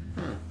 sure.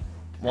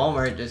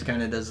 Walmart just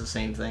kind of does the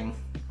same thing.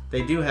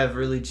 They do have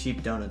really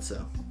cheap donuts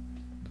though.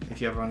 If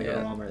you ever want to go to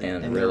Yeah, Walmart,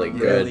 and they're really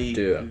good,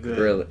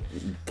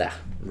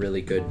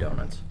 really good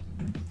donuts.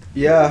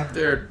 Yeah.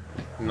 They're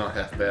not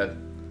half bad.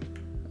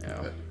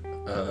 Yeah.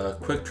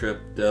 Quick Trip.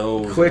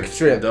 Those. Quick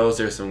Trip. Those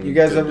are some. You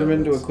guys good ever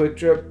been to a donuts. Quick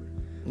Trip?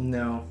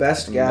 No.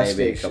 Best gas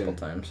Maybe station. a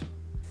couple times.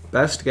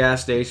 Best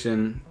gas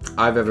station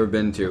I've ever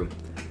been to.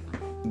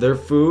 Their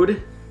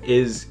food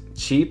is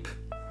cheap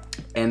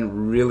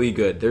and really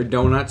good. Their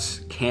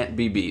donuts can't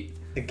be beat.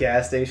 A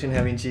gas station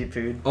having cheap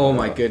food. Oh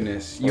my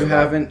goodness. You What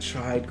about- haven't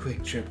tried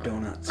Quick Trip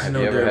donuts. I Have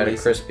know you ever they're had a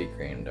amazing. Krispy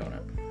Kreme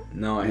donut?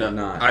 No, I No, have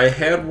not. I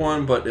had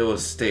one, but it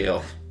was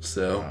stale,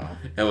 so Oh.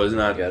 it was You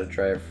not. gotta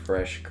try a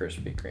fresh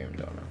Krispy Kreme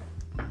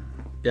donut.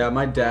 Yeah,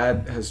 my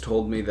dad has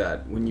told me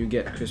that when you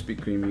get Krispy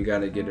Kreme, you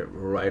gotta get it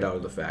right out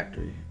of the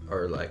factory.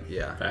 Or like,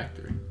 yeah.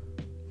 Factory.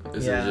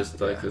 Is Yeah. it just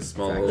like a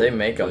small? Factory. little They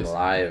make them place?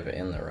 live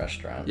in the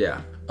restaurant. Yeah,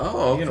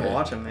 Oh, okay. You can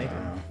watch them make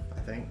them. I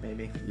think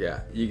maybe.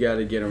 yeah. You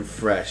gotta get them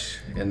fresh,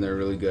 and they're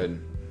really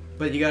good.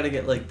 But you got to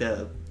get like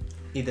the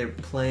either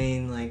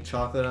plain like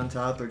chocolate on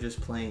top or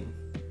just plain,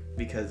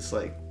 because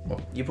like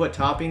you put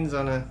toppings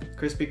on a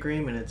Krispy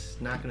Kreme and it's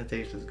not gonna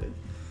taste as good.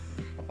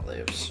 Well, they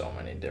have so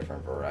many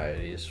different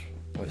varieties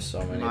with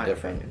so many My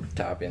different opinion.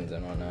 toppings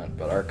and whatnot.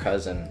 But our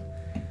cousin,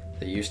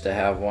 they used to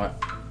have one.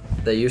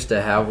 They used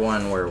to have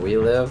one where we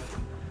live,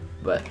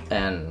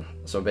 and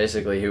so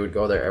basically he would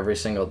go there every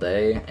single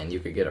day, and you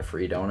could get a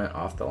free donut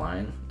off the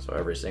line. So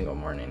every single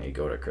morning he'd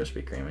go to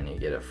Krispy Kreme and he'd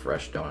get a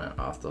fresh donut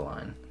off the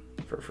line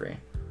for free.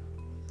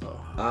 Oh,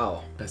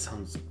 Wow. that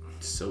sounds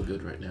so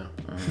good right now.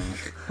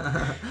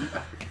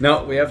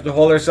 No, we have to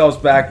hold ourselves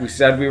back. We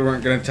said we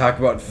weren't gonna talk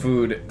about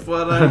food.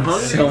 But I'm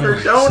hungry So for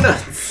much.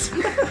 donuts.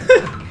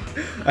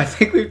 I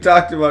think we've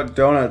talked about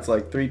donuts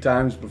like 3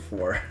 times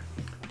before.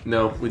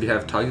 No, we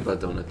have talked about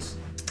donuts,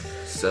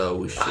 so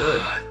we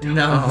should.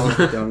 No.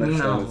 Donuts,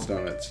 No.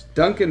 donuts.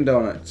 Dunkin'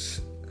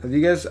 Donuts. Have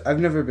you guys? I've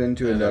never been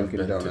to a I've never Dunkin'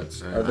 been to-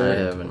 Donuts. I Are I there?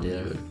 haven't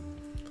either.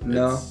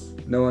 No, It's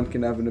no one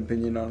can have an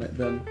opinion on it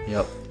then.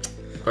 Yep.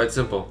 quite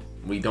simple.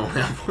 We don't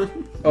have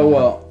one. Oh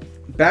well.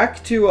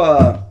 Back to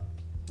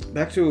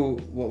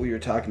what we were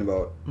talking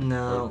about.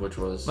 No. Which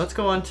was? Let's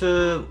go on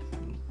to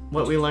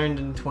what we learned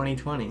in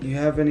 2020. Do you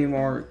have any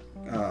more?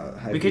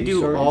 We could do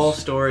stories? all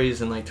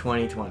stories in like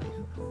 2020.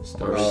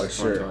 Stories Oh, of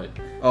sure.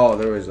 2020. Oh,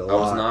 there was a I lot.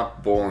 was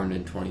not born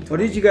in 2020. What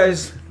did you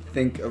guys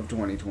think of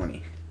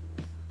 2020?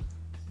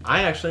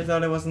 I actually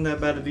thought it wasn't that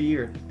bad of a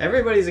year.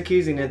 Everybody's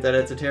accusing it that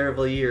it's a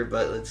terrible year,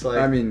 but it's like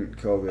I mean,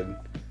 COVID.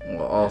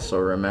 Well, also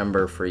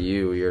remember for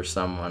you, you're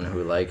someone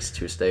who likes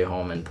to stay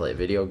home and play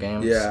video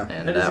games. Yeah.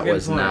 And That is a that good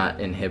was point. not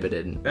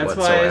inhibited that's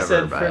whatsoever why I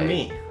said by for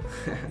me.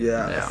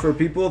 Yeah. Yeah. For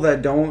people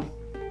that don't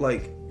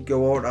like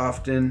go out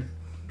often,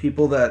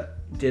 people that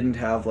didn't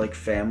have like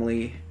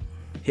family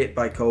hit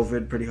by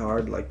COVID pretty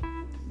hard, like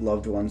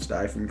loved ones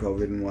die from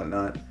COVID and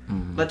whatnot.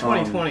 But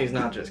 2020 is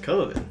not just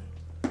COVID.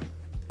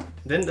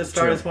 Didn't the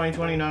start True. of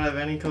 2020 not have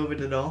any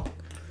COVID at all?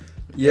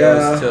 It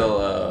Yeah. was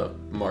till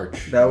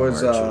March. That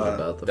was March was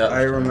about the that-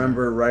 I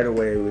remember right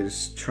away it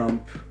was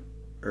Trump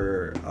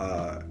or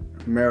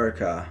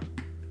America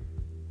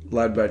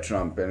led by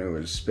Trump, and it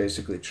was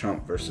basically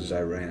Trump versus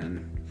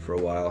Iran for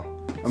a while.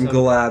 I'm So-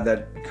 glad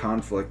that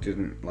conflict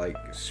didn't like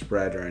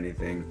spread or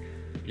anything.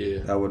 Yeah.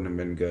 That wouldn't have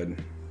been good.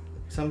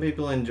 Some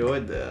people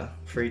enjoyed the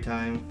free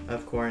time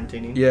of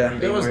quarantining. Yeah. You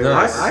It being was where they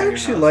nice. were I in your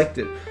actually house. liked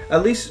it.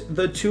 At least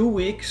the 2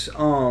 weeks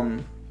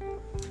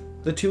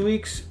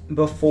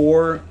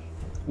before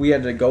we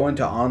had to go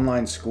into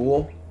online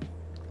school.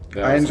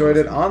 That I was enjoyed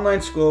it. awesome.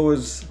 Online school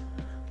was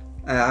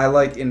I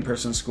like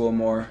in-person school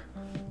more.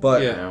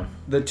 But Yeah. Yeah.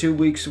 the 2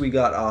 weeks we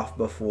got off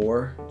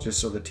before, just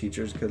so the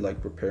teachers could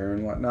like prepare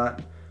and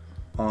whatnot.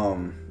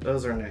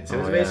 Those are nice. It Oh,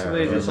 was yeah,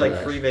 basically I just remember like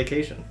that. free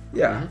vacation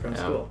Yeah, from Yeah.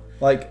 school.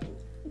 like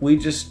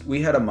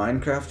we had a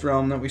Minecraft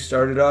realm that we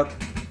started up,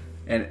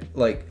 and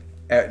like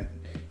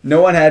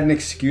no one had an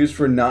excuse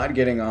for not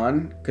getting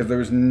on because there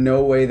was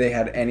no way they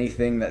had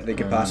anything that they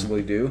could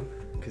possibly do.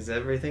 Because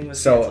everything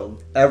was So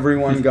canceled.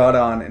 everyone got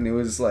on, and it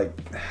was like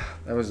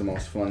that was the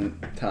most fun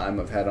time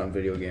I've had on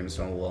video games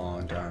in a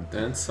long time.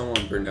 Then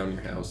someone burned down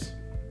your house.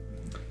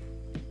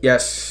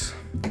 Yes,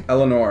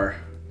 Eleanor.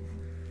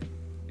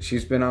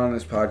 She's been on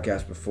this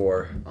podcast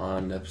before.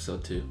 On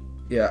episode 2.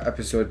 Yeah,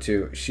 episode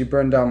 2. She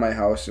burned down my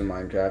house in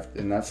Minecraft,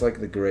 and that's like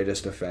the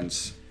greatest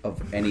offense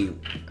of any.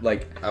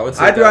 Like, I would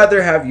say I'd that-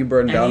 rather have you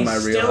burn down And he my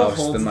real still house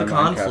holds than my the Minecraft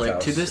conflict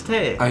house. to this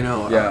day. I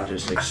know. Yeah.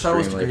 Just I thought it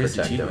was the extremely greatest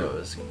protective achievement. of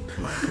his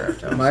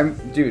Minecraft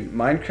house. Dude,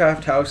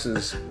 Minecraft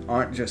houses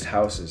aren't just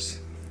houses.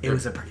 It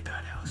was a pretty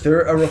bad house.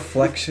 They're a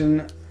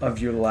reflection of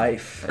your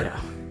life Yeah.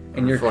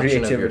 and your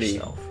Reflection of creativity.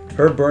 yourself.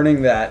 Her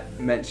burning that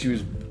meant she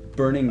was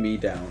burning me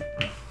down.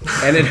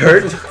 And it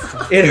hurt.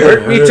 It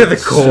hurt me to the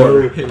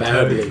core.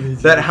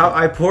 That how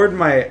I poured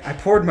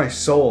my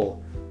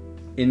soul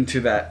into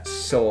that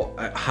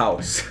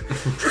house.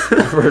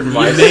 Poured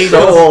my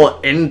soul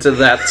into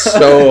that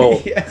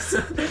soul. Yes.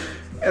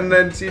 And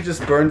then she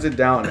just burns it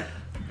down.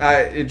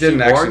 It didn't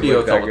warned actually you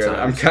look a that couple good.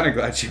 I'm times. kind of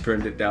glad she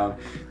burned it down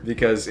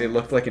because it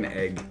looked like an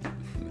egg.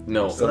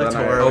 No. So That's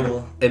then I-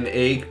 horrible. An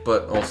egg,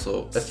 but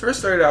also at first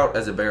started out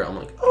as a barrel. I'm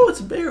like, oh,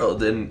 it's a barrel.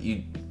 Then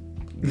you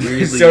We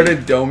weirdly started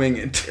doming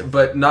it.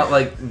 but not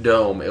like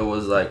dome. It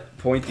was like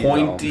Pointy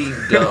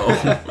dome.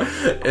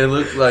 It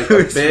looked like It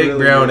a was big really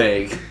brown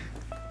weird. egg.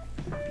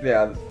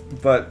 Yeah,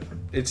 but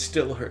it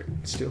still hurt.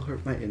 It still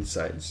hurt my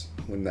insides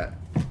when that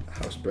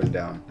house burned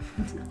down.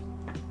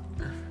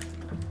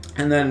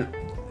 And then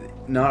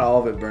not all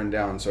of it burned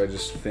down, so I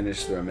just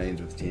finished the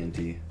remains with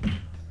TNT.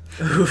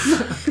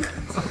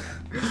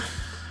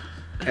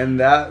 And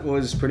that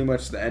was pretty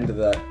much the end of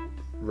that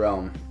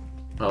realm.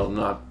 Well,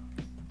 not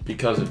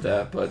because of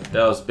that, but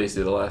that was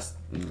basically the last.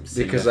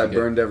 Because I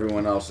burned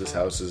everyone else's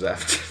houses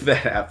after that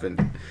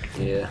happened.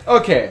 Yeah.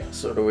 Okay.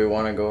 So do we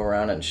want to go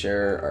around and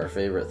share our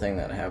favorite thing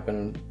that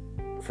happened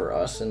for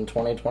us in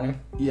 2020?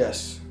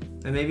 Yes.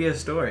 And maybe a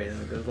story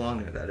that goes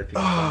along with that if you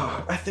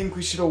I think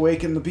we should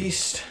awaken the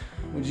beast.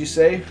 Would you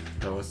say?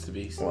 Oh, what's the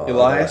beast? Well,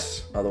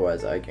 Elias?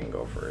 Otherwise, I can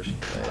go first.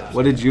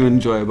 What did you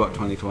enjoy about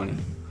 2020?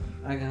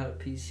 I got a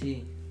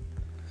PC.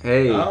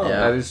 Hey, Oh.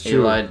 Yeah, that is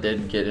true. Eli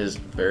did get his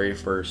very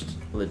first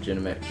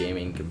legitimate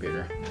gaming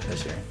computer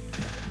this year.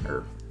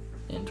 Or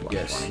in 2020.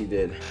 Yes, he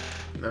did.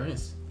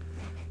 Nice.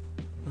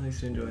 at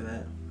least enjoy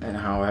that. And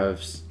how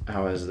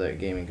has that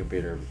gaming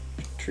computer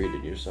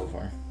treated you so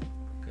far?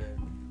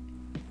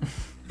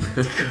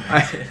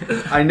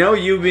 I know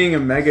you being a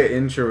mega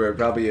introvert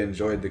probably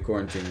enjoyed the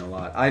quarantine a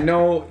lot. I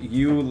know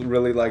you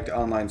really liked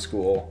online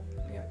school.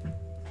 Yeah.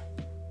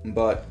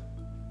 But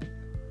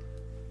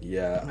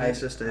yeah, Nice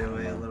to stay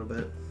away a little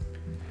bit.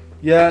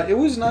 yeah, it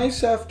was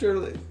nice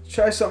after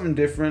try something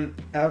different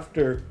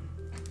after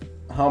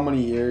how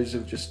many years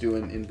of just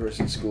doing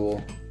in-person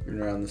school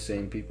and around the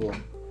same people.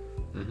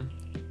 Mhm.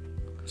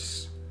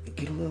 Just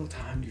get a little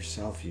time to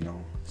yourself, you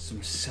know,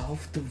 some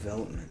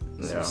self-development,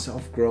 some Yeah.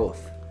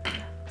 self-growth.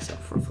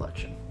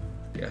 Self-reflection.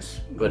 Yes.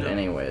 But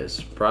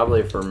anyways,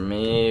 probably for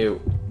me,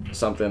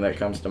 something that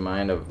comes to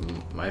mind of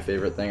my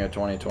favorite thing of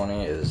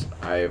 2020 is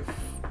I've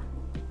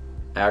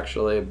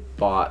actually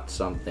bought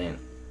something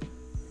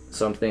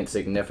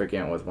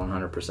significant with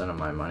 100% of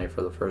my money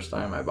for the first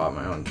time. I bought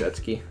my own jet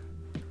ski,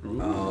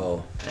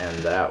 Oh. and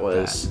that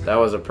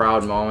was a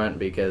proud moment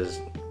because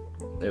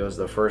it was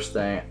the first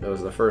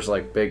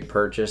like big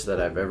purchase that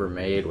I've ever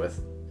made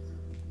with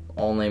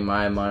only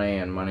my money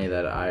and money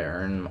that I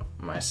earn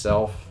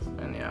myself,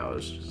 and yeah, it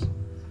was just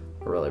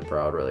a really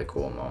proud, really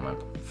cool moment.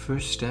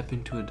 First step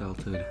into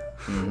adulthood.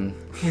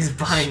 He's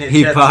buying a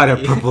He jet bought a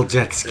ski. purple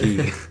jet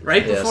ski.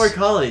 Right Yes. before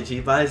college, he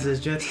buys his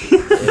jet ski.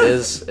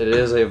 It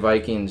is a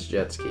Vikings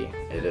jet ski.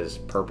 It is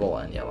purple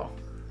and yellow.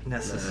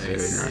 Necessary.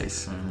 Very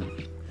nice.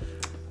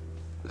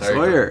 Very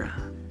Sawyer.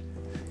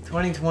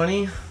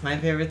 2020, my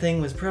favorite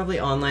thing was probably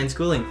online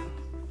schooling.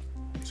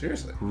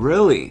 Seriously.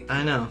 Really?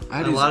 I know.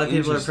 That a is lot of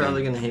people are interesting.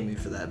 probably going to hate me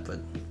for that, but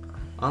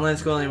online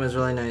schooling was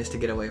really nice to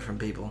get away from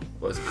people.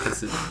 Was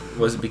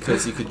it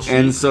because you could cheat?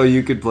 And so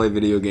you could play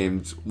video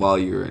games while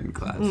you were in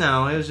class.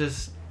 No, it was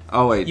just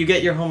Oh wait. you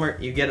get your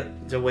homework, you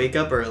get to wake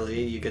up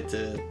early, you get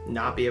to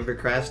not be a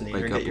procrastinator,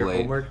 Wake get up your late.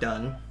 homework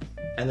done,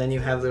 and then you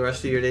have the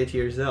rest of your day to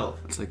yourself.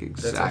 It's like actually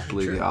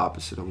exactly true. the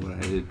opposite of what I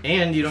did.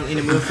 And you don't need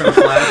to move from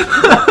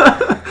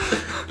class.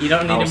 You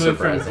don't need How to move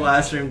from surprising.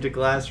 classroom to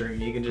classroom.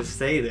 You can just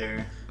stay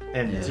there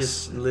and Yes.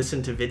 just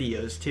listen to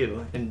videos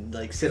too, and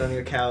like sit on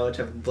your couch,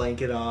 have a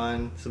blanket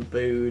on, some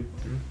food.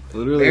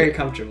 Literally Very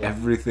comfortable.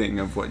 everything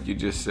of what you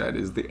just said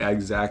is the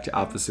exact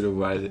opposite of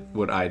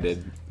what I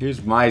did.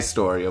 Here's my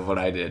story of what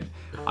I did.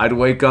 I'd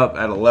wake up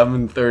at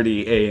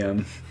 11:30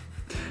 a.m.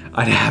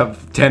 I'd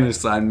have 10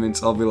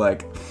 assignments. I'll be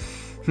like,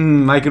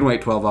 I can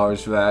wait 12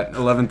 hours for that.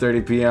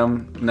 11:30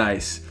 p.m.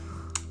 Nice.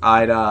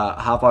 I'd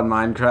hop on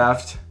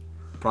Minecraft,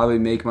 probably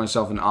make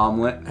myself an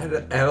omelet. At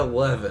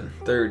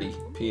 11:30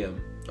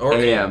 p.m. Or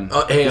AM.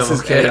 Oh, AM. This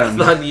is Okay. I AM.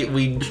 thought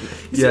we.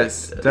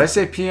 Yes. Did I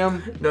say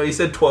p.m.? No, you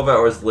said 12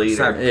 hours later.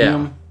 Sorry, Yeah.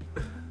 p.m.?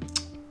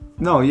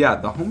 No, yeah,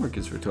 the homework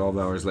is for 12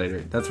 hours later.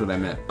 That's what I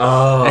meant.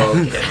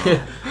 Oh,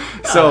 okay.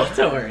 So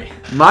Don't worry.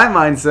 my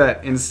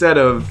mindset, instead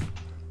of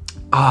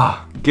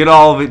get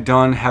all of it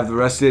done, have the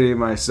rest of the day to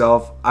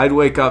myself, I'd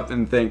wake up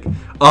and think,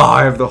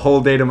 I have the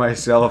whole day to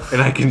myself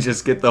and I can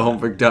just get the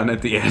homework done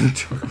at the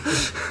end.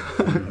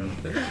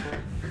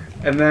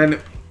 And then,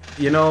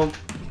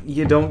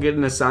 you don't get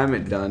an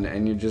assignment done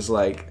and you're just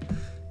like,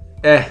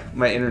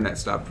 my internet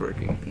stopped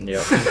working.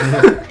 Yep.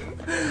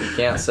 You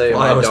can't say While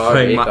my I was dog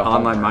playing ate the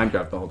online homework.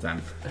 Minecraft the whole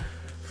time.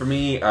 For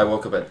me, I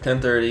woke up at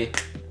 10:30,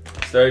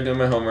 started doing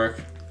my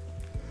homework,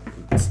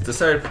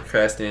 decided to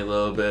procrastinate a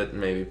little bit,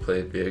 maybe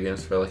play video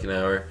games for like an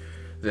hour,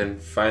 then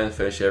finally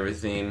finish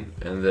everything,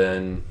 and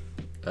then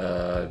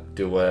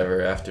do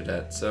whatever after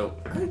that. So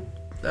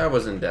that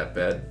wasn't that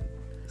bad.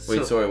 Wait,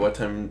 So- sorry, what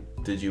time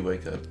did you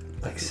wake up?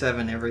 Like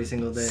 7 every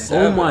single day.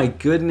 Oh my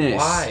goodness.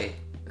 Why?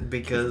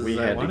 Because We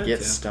I had to wanted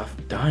get stuff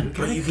done.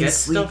 But you you can get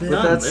sleep stuff in.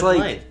 done. But that's live like,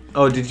 life.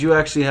 oh, did you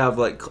actually have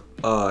like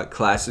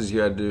classes you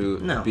had to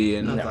No, be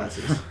in? no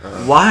classes.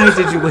 Why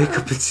did you wake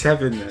up at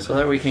 7 then? So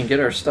that we can get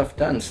our stuff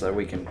done, so that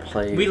we can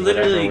play. We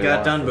literally whatever we got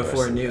want done for the rest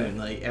before of the day. noon,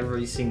 like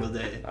every single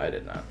day. I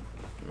did not.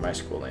 My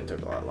schooling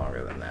took a lot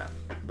longer than that,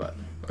 but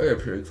I got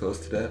pretty close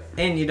to that.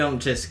 And you don't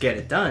just get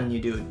it done, you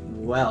do it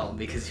well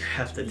because you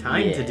have the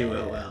time to do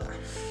it well.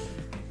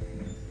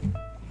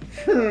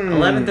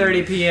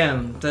 11:30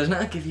 p.m. does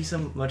not give you so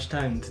much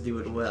time to do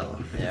it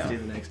well. You have to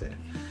do the next day.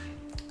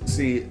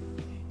 See,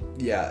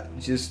 yeah,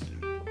 just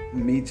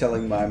me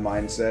telling my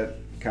mindset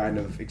kind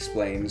of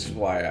explains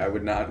why I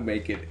would not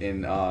make it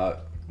in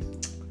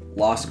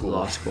Law school.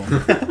 Law school.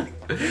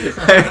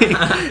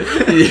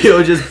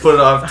 You'll just put it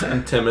off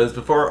 10 minutes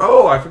before.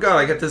 Oh, I forgot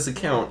I got this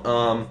account.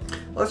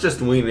 Let's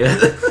just wing it.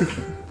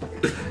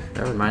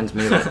 That reminds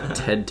me of a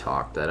TED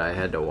Talk that I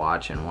had to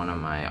watch in one of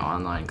my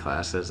online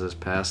classes this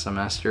past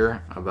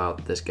semester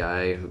about this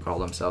guy who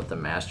called himself the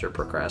master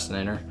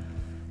procrastinator.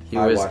 He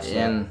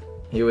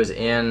was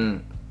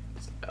in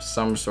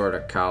some sort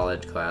of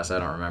college class, I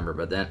don't remember,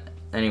 but then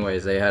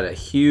anyways, they had a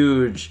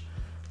huge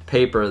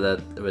paper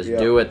that was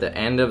due at the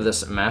end of the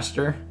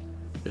semester.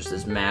 Just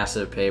this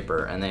massive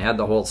paper, and they had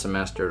the whole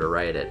semester to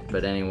write it.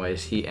 But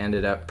anyways, he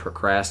ended up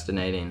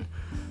procrastinating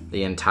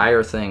the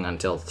entire thing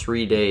until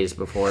 3 days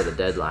before the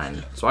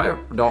deadline. So I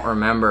don't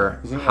remember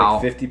Wasn't it how.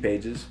 like 50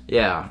 pages?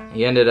 Yeah,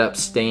 he ended up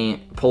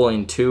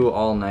pulling 2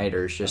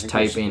 all-nighters, just I think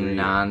it was typing 3.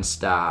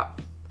 nonstop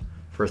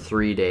for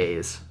 3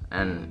 days,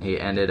 and he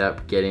ended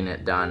up getting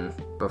it done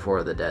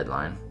before the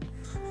deadline.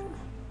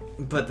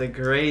 But the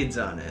grades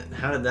on it,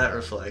 how did that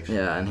reflect?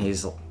 Yeah, and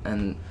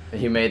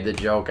he made the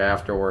joke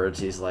afterwards.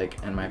 He's like,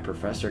 and my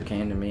professor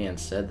came to me and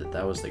said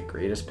that was the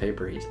greatest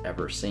paper he's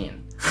ever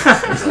seen.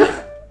 He's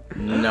like,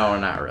 no,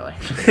 not really.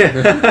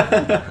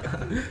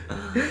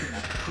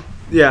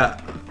 Yeah,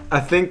 I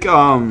think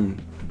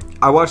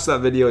I watched that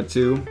video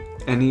too,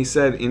 and he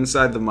said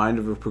inside the mind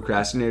of a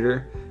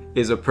procrastinator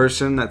is a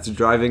person that's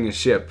driving a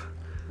ship,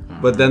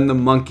 but then the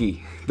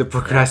monkey, the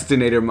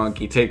procrastinator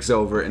monkey, takes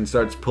over and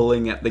starts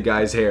pulling at the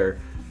guy's hair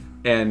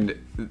and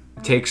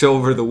takes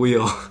over the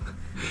wheel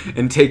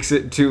and takes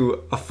it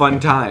to a fun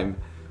time,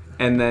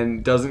 and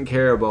then doesn't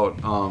care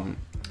about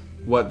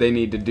what they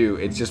need to do.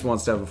 It just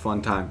wants to have a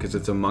fun time because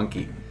it's a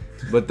monkey.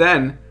 But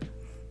then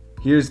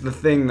here's the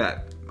thing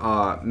that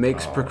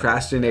makes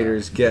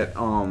procrastinators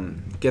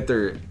get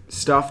their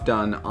stuff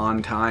done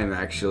on time.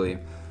 Actually,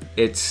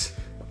 it's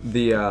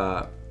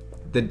the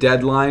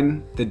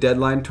deadline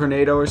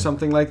tornado or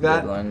something like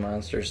that. Deadline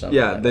monster, something.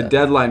 Yeah, like the that.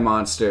 deadline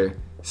monster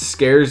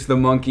scares the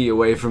monkey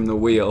away from the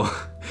wheel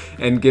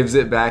and gives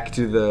it back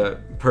to the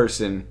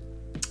person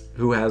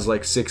who has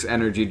like 6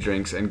 energy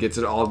drinks and gets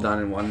it all done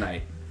in one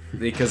night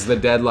because the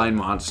deadline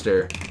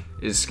monster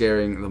is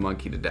scaring the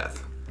monkey to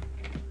death.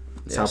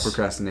 That's how Yes.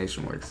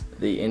 procrastination works.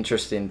 The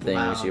interesting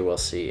things Wow. you will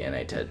see in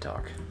a TED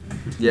Talk.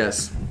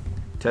 Yes.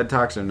 TED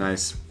Talks are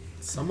nice.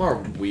 Some are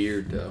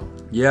weird though.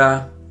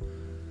 Yeah.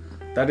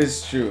 That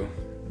is true.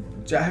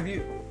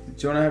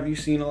 Jonah, have you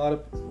seen a lot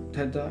of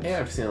TED Talks? Yeah,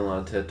 I've seen a lot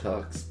of TED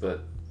Talks,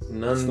 but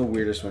What's the none.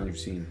 weirdest one you've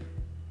seen?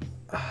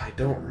 I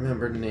don't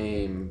remember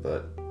name,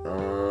 but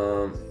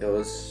it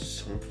was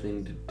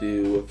something to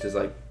do with just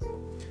like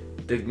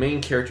the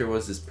main character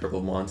was this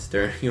purple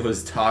monster. He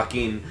was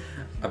talking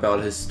about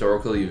a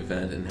historical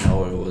event and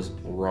how it was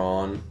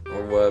wrong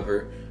or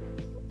whatever.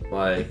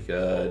 Like,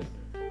 for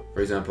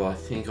example, I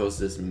think it was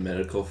this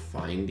medical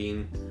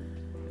finding,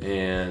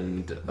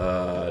 and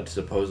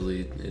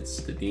supposedly it's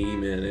the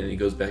demon, and he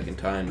goes back in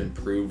time and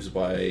proves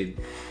why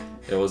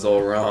it was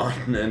all wrong,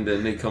 and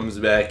then it comes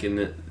back and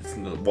it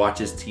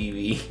watches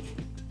TV.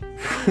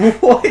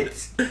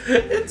 What?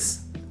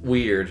 It's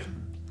weird.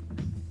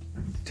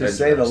 To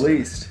say the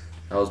least.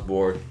 I was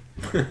bored.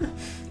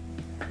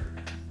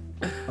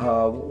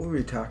 What were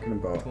we talking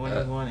about?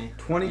 2020.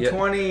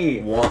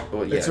 2020. Well,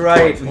 yeah, That's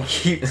right. We 2020.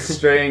 keep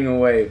straying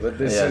away, but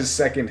this Yes. is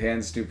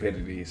secondhand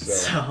stupidity.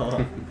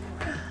 So,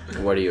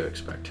 So, What do you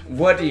expect?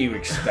 what do you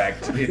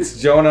expect? It's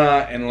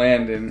Jonah and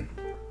Landon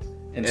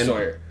and And-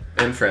 Sawyer.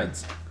 And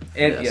friends.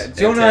 And Yes. yeah, And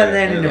Jonah Tanner and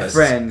Landon and are us.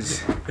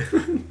 friends.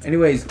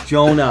 Anyways,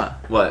 Jonah,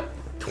 What?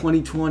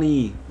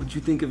 2020. What'd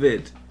you think of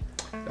it?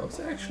 That was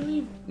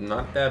actually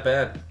not that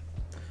bad.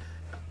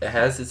 It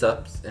has its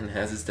ups and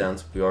has its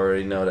downs. We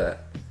already know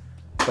that.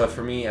 But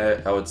for me,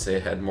 I would say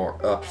it had more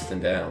ups than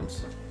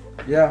downs.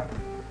 Yeah,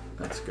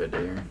 That's good to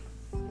hear.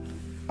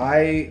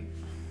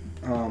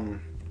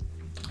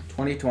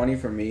 2020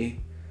 for me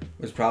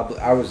was probably,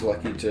 I was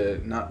lucky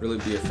to not really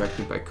be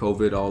affected by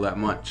COVID all that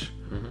much.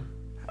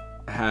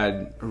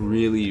 Had a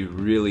really,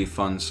 really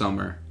fun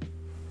summer.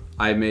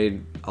 I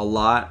made a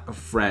lot of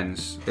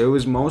friends. It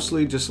was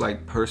mostly just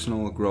like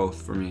personal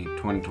growth for me,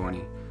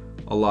 2020.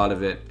 A lot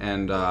of it.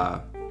 And,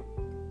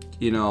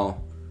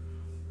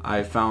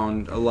 I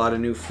found a lot of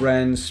new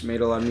friends,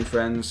 made a lot of new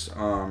friends.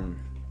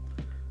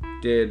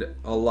 Did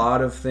a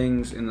lot of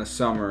things in the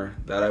summer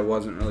that I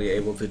wasn't really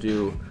able to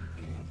do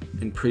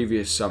in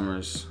previous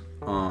summers.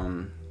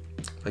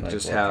 Like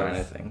just what have kind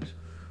of things?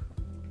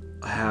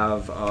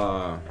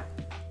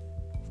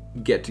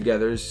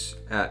 get-togethers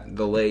at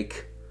the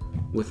lake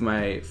with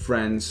my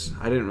friends.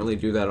 I didn't really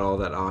do that all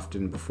that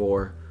often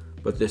before,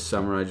 but this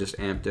summer I just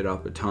amped it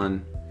up a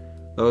ton.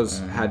 Those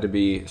had to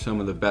be some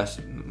of the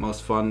best,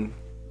 most fun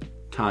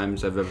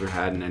times I've ever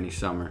had in any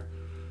summer.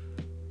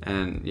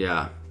 And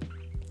yeah,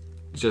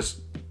 just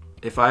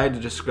if I had to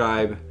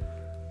describe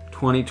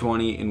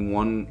 2020 in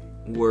one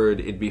word,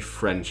 it'd be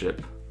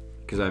friendship,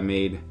 because I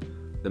made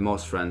the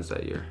most friends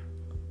that year.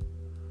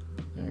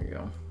 There you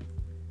go.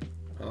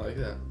 I like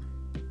that.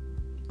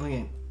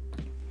 okay.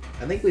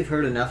 I think we've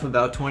heard enough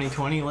about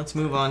 2020. Let's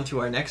move on to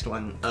our next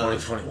one.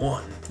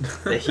 2021.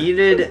 The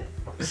heated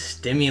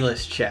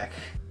stimulus check.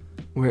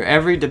 where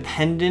every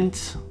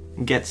dependent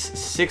gets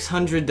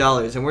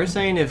 $600. And we're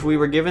saying if we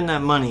were given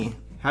that money,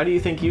 how do you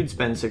think you'd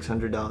spend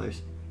 $600?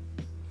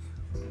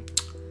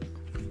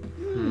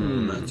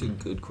 That's a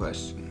good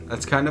question.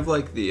 That's kind of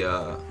like the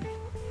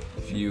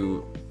if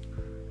you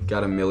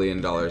got $1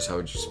 million, how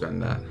would you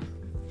spend that?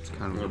 It's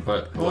kind of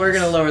But Well, we're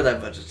gonna lower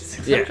that budget to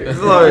 $600. Yeah,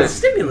 lower it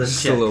Stimulus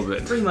just check. a little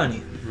bit. Free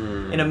money.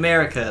 In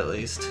America, at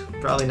least.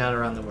 Probably not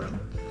around the world.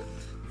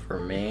 For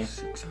me,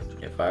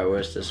 if I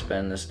was to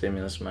spend the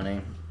stimulus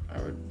money, I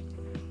would.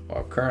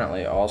 Well,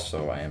 currently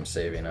also I am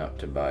saving up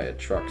to buy a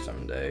truck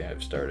someday.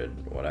 I've started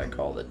what I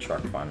call the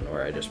truck fund,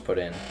 where I just put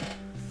in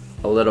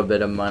a little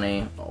bit of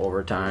money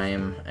over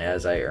time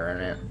as I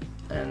earn it,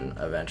 and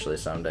eventually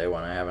someday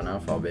when I have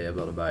enough, I'll be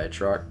able to buy a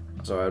truck.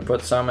 So I would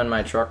put some in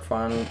my truck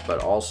fund,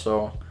 but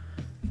also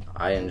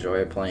I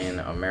enjoy playing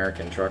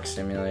American Truck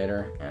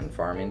Simulator and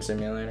Farming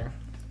Simulator,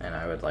 and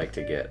I would like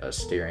to get a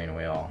steering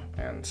wheel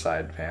and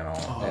side panel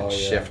and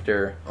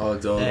shifter. Oh,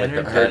 those, And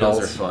with the her pedals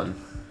are pedals.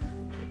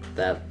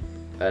 fun.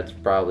 That's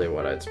probably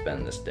what I'd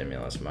spend the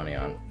stimulus money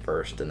on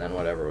first, and then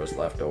whatever was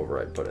left over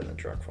I'd put in the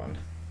truck fund.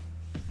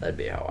 That'd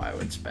be how I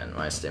would spend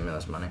my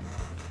stimulus money.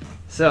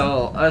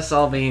 So, us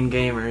all being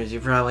gamers, you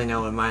probably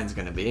know what mine's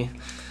gonna be.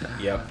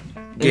 Yep.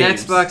 An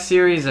Games. Xbox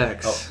Series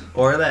X.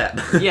 Or that.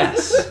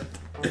 Yes.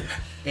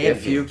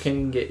 If you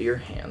can get your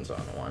hands on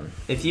one.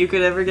 If you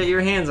could ever get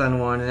your hands on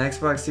one, an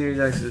Xbox Series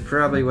X is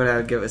probably what I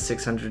would get with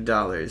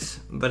 $600.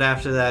 But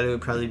after that, it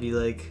would probably be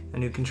like a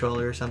new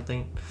controller or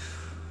something.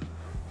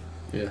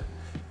 Yeah.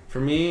 For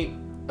me,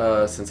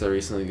 since I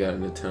recently got a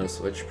Nintendo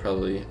Switch,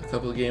 probably a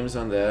couple of games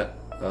on that.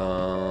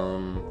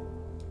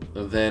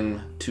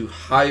 Then to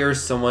hire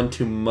someone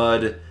to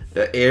mud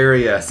the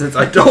area, since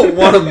I don't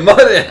want to mud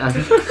it.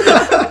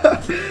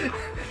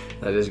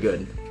 That is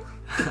good.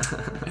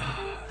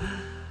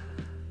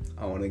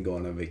 I want to go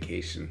on a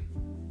vacation.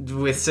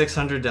 With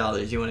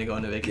 $600, you want to go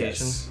on a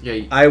vacation? Yes.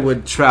 Yeah, I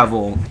would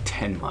travel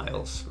 10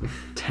 miles.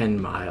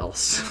 10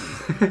 miles.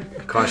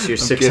 It costs you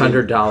kidding.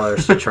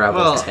 $600 to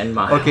travel Well, 10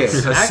 miles. Okay,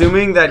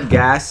 assuming that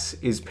gas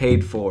is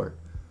paid for,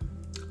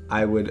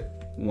 I would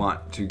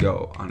want to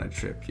go on a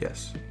trip,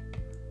 yes.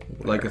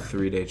 Like a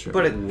 3-day trip.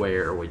 But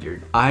Where would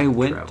you I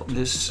went travel?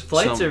 this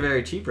flights summer. are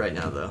very cheap right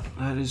now, though.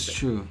 That is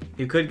true.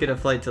 You could get a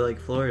flight to like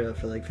Florida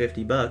for like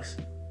 $50.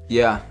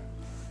 Yeah,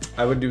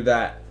 I would do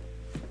that.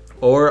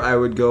 Or I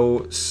would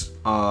go.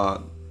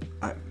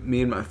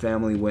 Me and my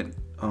family went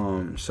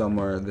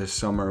somewhere this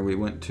summer. We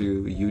went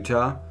to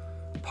Utah,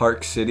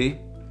 Park City.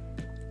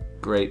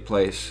 Great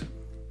place.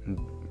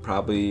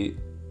 Probably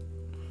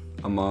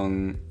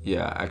probably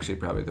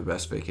the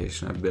best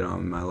vacation I've been on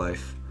in my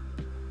life.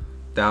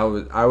 I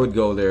would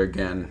go there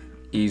again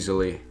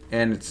easily,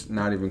 and it's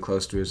not even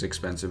close to as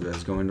expensive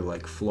as going to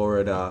like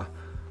Florida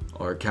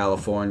or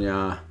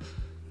California.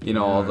 You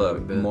know, all the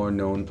more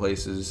known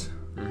places.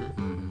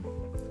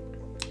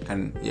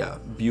 And yeah,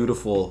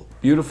 beautiful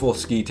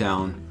ski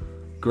town,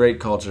 great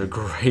culture,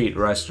 great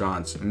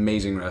restaurants,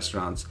 amazing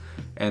restaurants,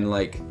 and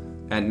like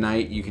at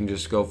night you can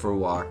just go for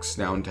walks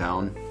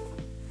downtown,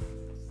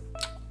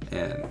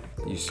 and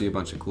you see a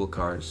bunch of cool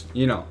cars.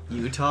 You know,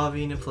 Utah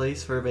being a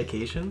place for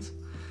vacations?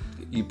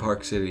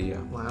 Park City, yeah.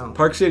 Wow.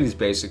 Park City is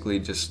basically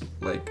just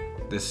like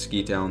this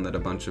ski town that a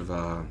bunch of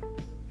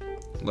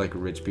like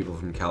rich people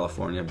from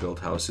California built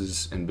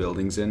houses and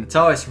buildings in. It's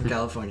always from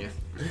California.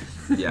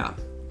 Yeah.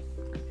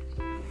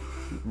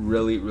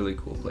 Really, really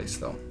cool place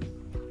though.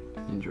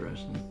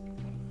 Interesting.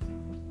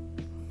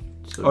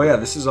 So Oh yeah,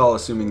 this is all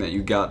assuming that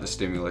you got the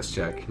stimulus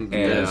check and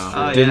Yeah.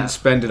 Oh, didn't yeah.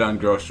 spend it on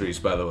groceries,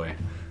 by the way.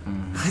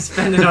 I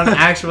spend it on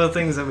actual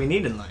things that we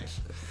need in life.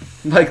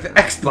 Like the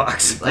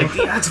Xbox. Like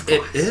the Xbox.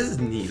 it is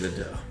needed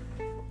though.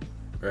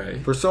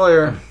 Right. For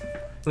Sawyer,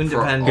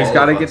 Independent. he's all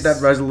got to of get us.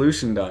 that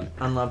resolution done.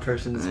 Unloved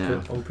person's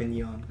Yeah.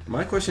 opinion.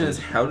 My question is,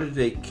 how did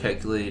they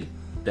calculate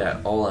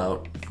that all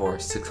out for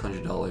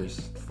 $600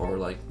 for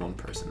like one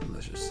person?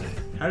 Let's just say.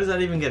 How does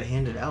that even get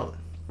handed out?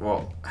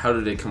 Well, how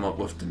did they come up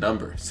with the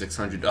number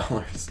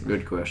 $600?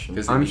 good question.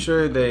 Because I'm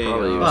sure they.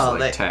 Probably use Well, like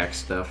they- tax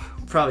stuff.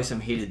 Probably some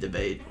heated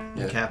debate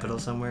in Yeah. Capitol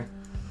somewhere.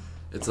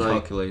 it's like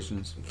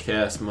calculations.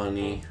 gas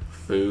money,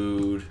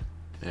 food,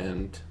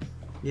 and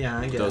Yeah,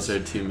 I guess. those are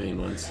two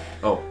main ones.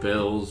 Oh,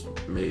 bills,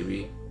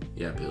 maybe.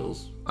 Yeah,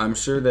 bills. I'm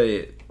sure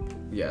they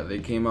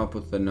came up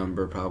with the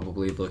number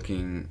probably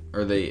looking,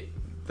 or they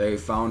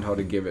found how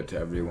to give it to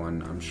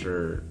everyone. I'm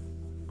sure.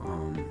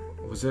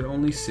 Was it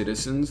only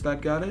citizens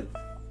that got it,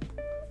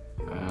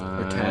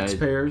 or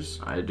taxpayers?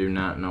 I do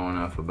not know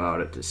enough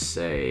about it to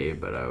say,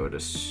 but I would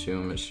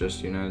assume it's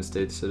just United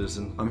States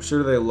citizens. I'm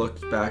sure they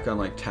looked back on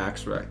like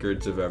tax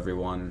records of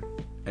everyone,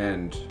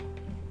 and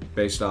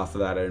based off of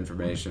that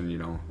information, you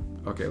know,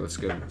 okay, let's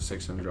give them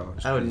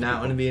 $600. I would not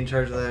want to be in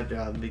charge of that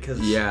job because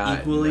Yeah,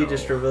 equally no.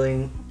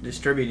 distributing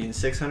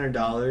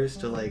 $600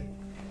 to like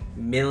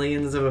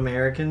millions of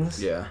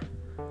Americans. Yeah.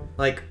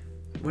 Like,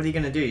 what are you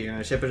gonna do? You're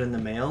gonna ship it in the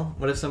mail?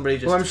 What if somebody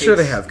just Well, I'm takes sure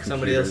they have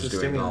somebody computers else's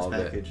doing stimulus all of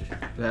it.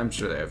 package? I'm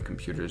sure they have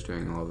computers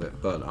doing all of it,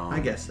 but I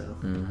guess so.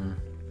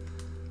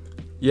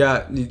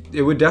 yeah,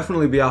 it would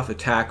definitely be off of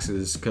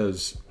taxes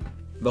because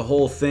the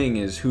whole thing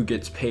is who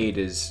gets paid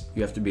is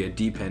you have to be a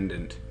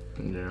dependent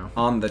Yeah.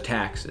 on the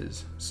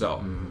taxes.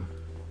 So,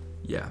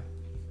 yeah.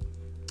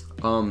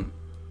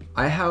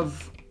 I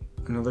have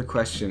another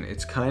question.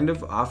 It's kind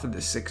of off of the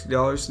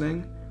 $60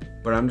 thing,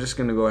 but I'm just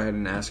gonna go ahead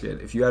and ask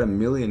it. If you had $1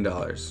 million,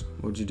 what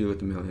would you do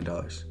with $1 million?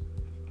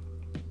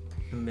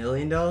 $1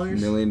 million? $1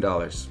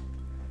 million.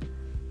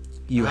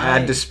 You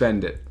had to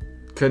spend it.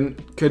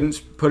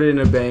 Couldn't put it in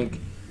a bank.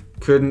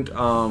 Couldn't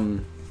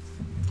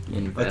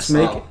Let's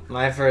make Well,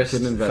 my first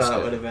Couldn't invest thought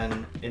it. would have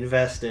been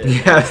invested.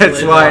 Yeah,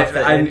 that's Live why off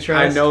the I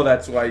interest. know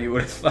that's why you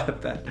would have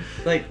thought that.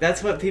 Like,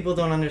 that's what people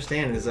don't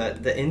understand is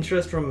that the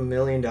interest from $1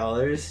 million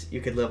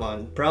you could live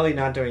on. Probably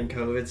not during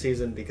COVID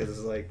season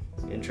because, like,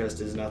 interest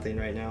is nothing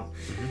right now.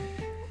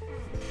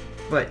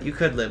 But you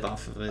could live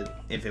off of it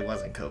if it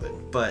wasn't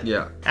COVID. But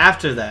Yeah.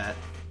 after that,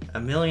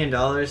 $1 million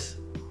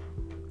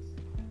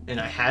and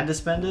I had to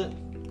spend it,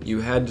 You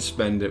had to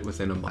spend it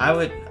within a month.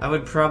 I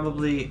would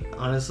probably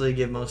honestly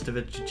give most of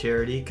it to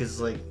charity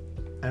because, like,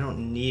 I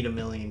don't need $1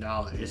 million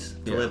to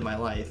Yeah. live my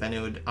life, and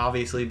it would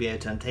obviously be a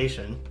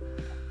temptation.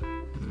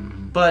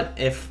 But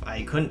if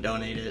I couldn't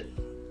donate it,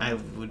 I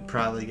would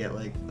probably get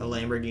like a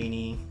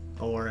Lamborghini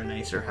or a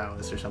nicer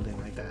house or something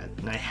like that,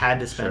 and I had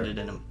to spend Sure. it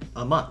in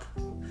a month.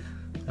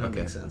 That Okay.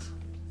 makes sense.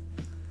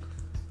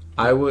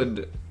 I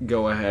would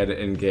go ahead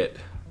and get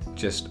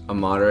just a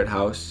moderate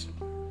house,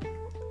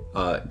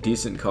 a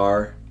decent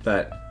car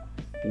that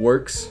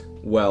works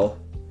well,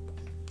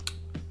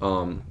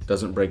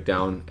 doesn't break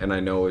down, and I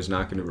know is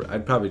not gonna.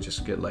 I'd probably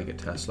just get like a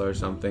Tesla or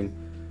something,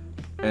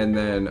 and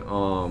then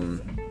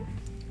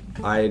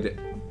I'd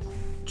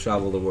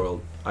travel the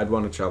world. I'd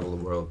want to travel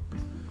the world.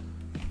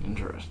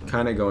 Interesting.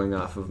 Kind of going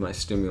off of my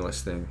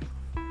stimulus thing.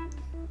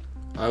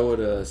 I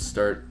would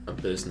start a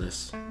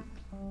business.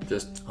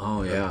 Just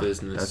Oh yeah,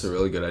 business. that's a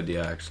really good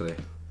idea actually.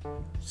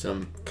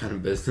 some kind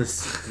of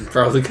business.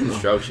 Probably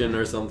construction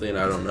or something.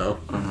 I don't know.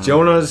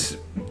 Jonah's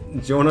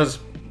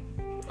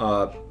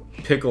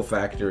pickle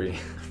factory.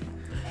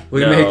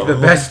 We No. make the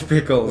best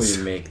pickles.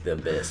 We make the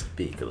best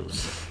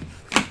pickles.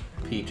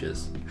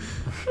 Peaches.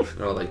 I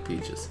don't like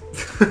peaches.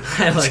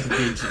 I like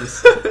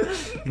peaches.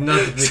 Not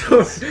the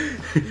pickles.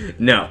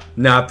 No,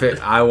 not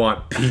I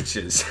want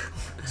peaches.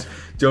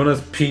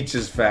 Jonah's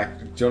peaches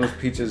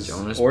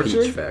Jonas orchard.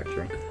 Peach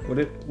Factory.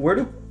 Where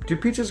do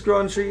peaches grow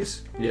on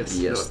trees? Yes.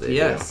 Yes, they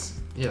yes.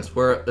 Yes.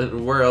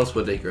 Where else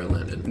would they grow,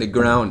 Landon? The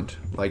ground,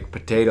 like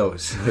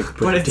potatoes.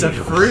 But it's a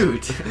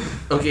fruit.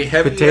 Okay.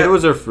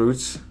 Potatoes are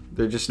fruits.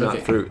 They're just not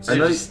Okay. fruits. I know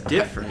They're just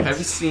different. Have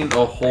you seen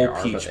a whole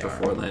are, peach but they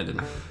before, aren't.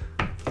 Landon?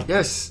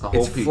 Yes, A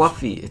whole it's peach.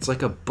 fluffy. It's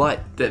like a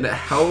butt. Then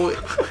how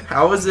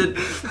is it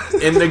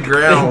in the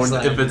ground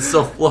Thanks, if it's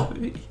so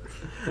fluffy?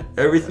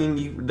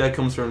 Everything that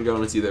comes from the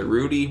ground is either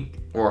rooty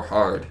or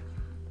hard.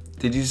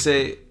 Did you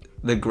say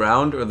the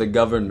ground or the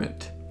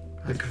government?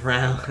 The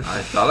ground.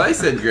 I thought I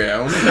said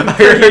ground. I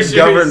heard Said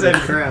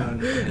government.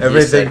 ground.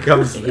 Everything He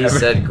comes. He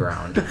said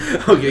ground.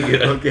 Okay,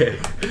 good. Okay.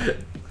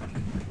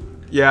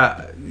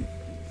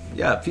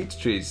 Yeah, peach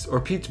trees or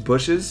peach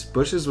bushes.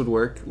 Bushes would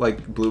work,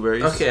 like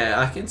blueberries. Okay,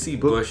 I can see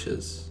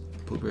bushes.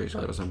 Blueberries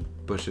grow on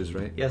bushes,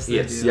 right? Yes, they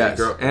Yes, do. yeah. Yes,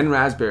 grow- and You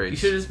raspberries.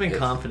 should have just been Yes.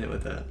 confident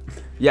with that.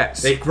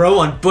 Yes, They grow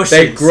on bushes.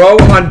 they grow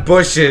on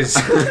bushes.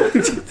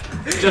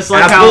 just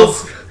like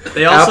Apples- how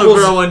they also apples-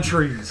 grow on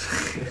trees.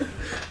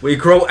 We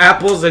grow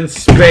apples in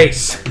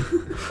space.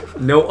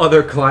 No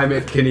other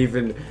climate can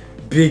even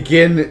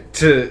begin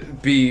to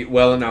be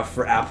well enough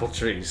for apple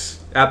trees.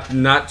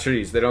 Not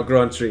trees. They don't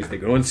grow on trees. They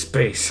grow in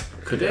space.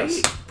 Could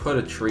they put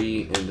a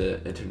tree in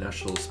the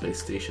International Space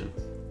Station?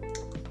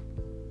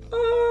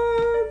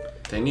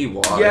 They need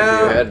water.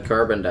 Yeah. You had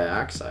carbon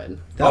dioxide.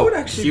 That would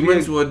actually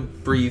humans be.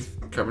 would breathe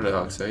carbon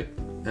dioxide,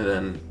 and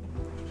then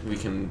we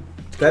can.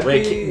 That'd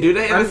Wait, be- do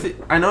they have?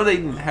 I know they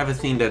have a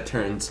thing that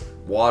turns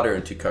water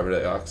into carbon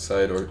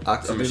dioxide or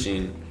Oxygen? a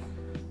machine.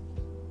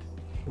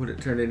 Would it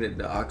turn it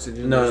into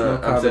oxygen? No, There's no,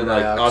 I'm carbon saying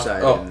like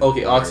dioxide in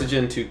okay, water.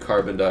 oxygen to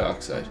carbon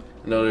dioxide.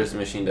 I know there's a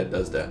machine that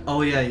does that.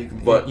 Oh yeah,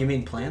 But- you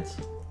mean plants?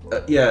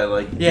 Yeah,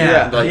 like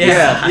Yeah, like,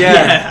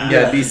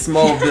 yeah. These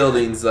small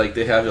buildings, like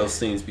they have those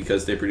things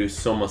because they produce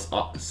so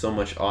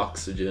much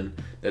oxygen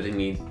that they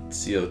need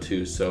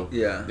CO2. So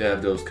Yeah. they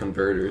have those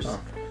converters.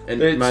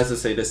 And It's- might as well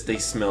say this, they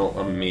smell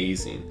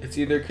amazing. It's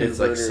either It's,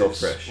 like, so converters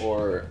fresh.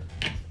 or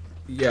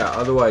yeah.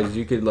 Otherwise,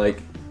 you could like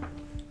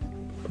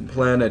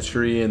plant a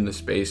tree in the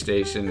space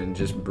station and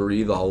just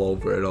breathe all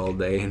over it all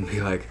day and be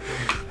like,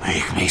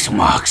 "Make me some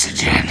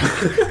oxygen.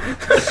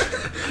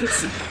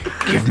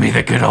 Give me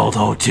the good old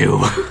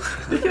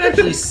O2." They can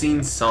actually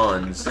sing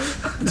songs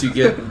to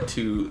get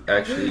to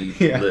actually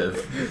Yeah.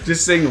 live.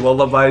 Just sing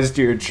lullabies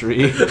to your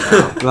tree.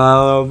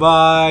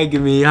 Lullaby,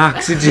 give me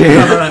oxygen.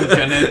 I'm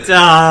gonna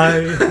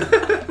die.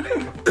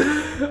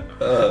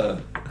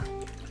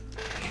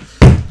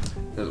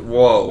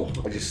 Whoa.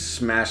 I just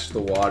smashed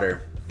the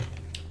water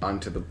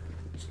onto the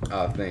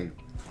thing.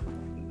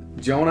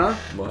 Jonah,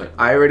 What?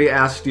 I already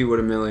asked you what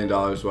 $1 million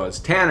was.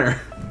 Tanner.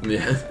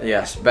 Yeah.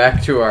 Yes,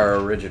 back to our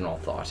original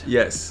thought.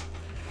 Yes.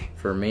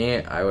 For me,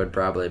 I would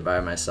probably buy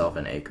myself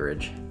an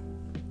acreage.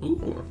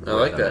 Ooh, I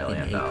like that.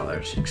 $1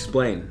 million.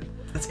 Explain.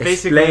 It's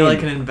basically Explain.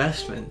 like an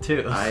investment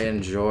too. I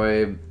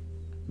enjoy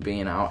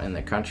being out in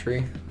the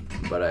country,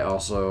 but I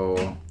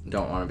also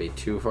don't want to be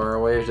too far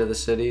away to the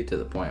city to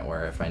the point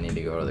where if I need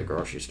to go to the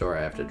grocery store,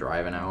 I have to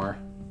drive an hour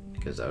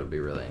because that would be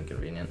really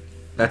inconvenient.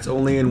 That's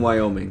only in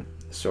Wyoming.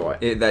 So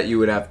That you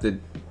would have to.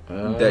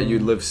 That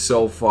you'd live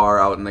so far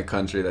out in the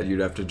country that you'd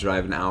have to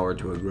drive an hour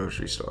to a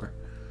grocery store.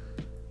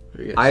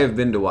 I have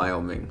been to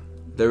Wyoming.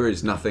 There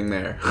is nothing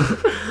there.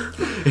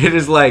 It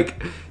is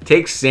like,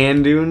 take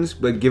sand dunes,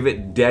 but give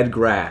it dead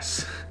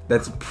grass.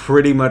 That's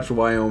pretty much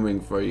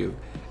Wyoming for you.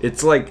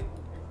 It's like,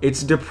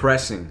 it's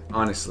depressing,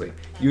 honestly.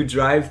 You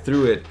drive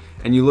through it,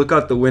 and you look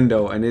out the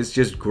window, and it's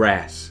just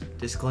grass.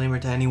 Disclaimer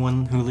to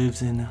anyone who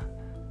lives in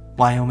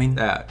Wyoming.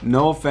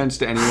 No offense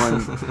to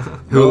anyone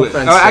No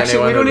offense to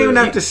actually, anyone we don't who even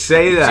lives- have to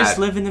say that. Just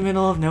live in the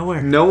middle of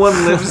nowhere. No one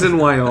lives in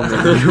Wyoming.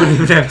 You don't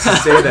even have to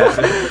say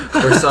that.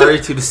 We're sorry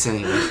to the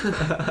same.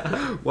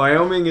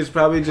 Wyoming is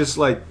probably just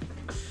like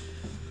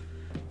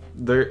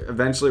there.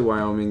 Eventually,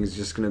 Wyoming is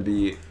just gonna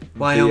be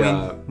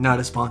Wyoming, not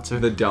a sponsor.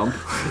 the dump.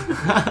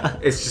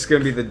 It's just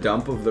gonna be the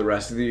dump of the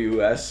rest of the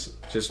U.S.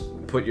 Just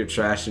put your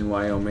trash in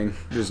Wyoming.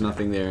 There's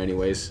nothing there,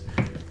 anyways.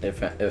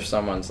 if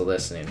someone's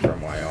listening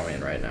from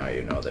Wyoming right now,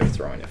 you know they're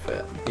throwing a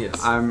fit.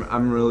 Yes.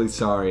 I'm really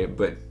sorry,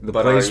 but the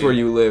But place are where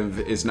you- you live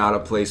is not a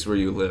place where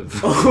you live.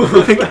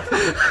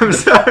 I'm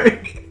sorry.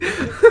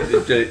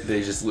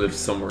 They just live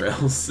somewhere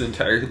else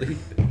entirely.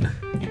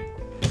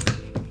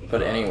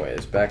 But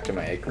anyways, back to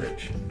my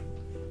acreage.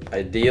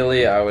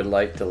 Ideally, I would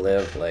like to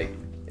live like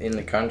in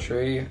the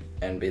country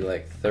and be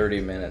like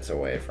 30 minutes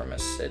away from a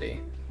city,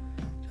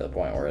 to the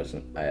point where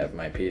I have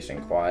my peace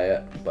and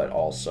quiet, but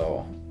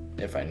also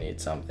if I need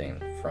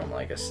something from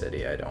like a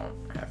city, I don't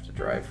have to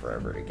drive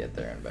forever to get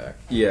there and back.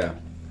 Yeah,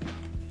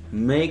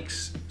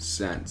 makes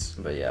sense.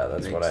 But yeah,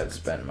 that's Makes what I'd sense.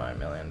 spend my $1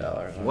 million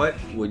on. What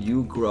would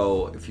you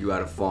grow if you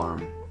had a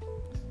farm?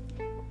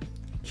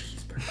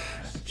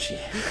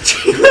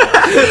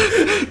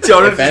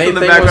 If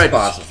anything was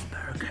possible,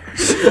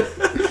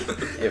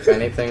 if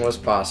anything was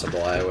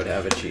possible, I would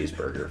have a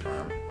cheeseburger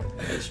farm.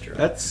 That's true.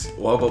 That's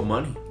What about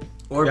money?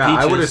 Or yeah.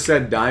 peaches. I would have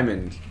said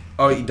diamond.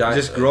 Oh, you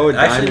Just grow a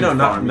Actually, no, diamond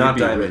not farm, not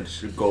you'd be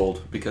diamonds.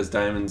 Gold, because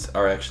diamonds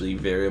are actually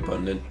very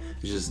abundant.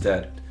 It's just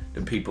that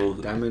the people.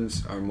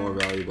 Diamonds are more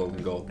valuable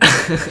than gold.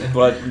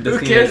 But the Who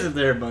thing cares is, if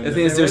they're abundant? the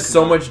thing is, They're there's worth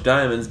so more. much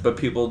diamonds, but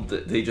people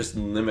they just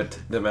limit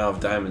the amount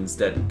of diamonds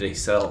that they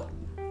sell.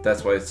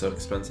 That's why it's so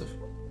expensive.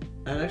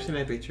 That actually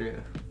might be true.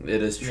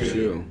 It is true.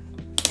 True.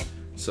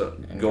 So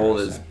gold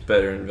is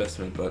better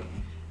investment, but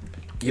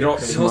you don't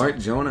Smart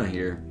Jonah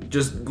here.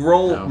 just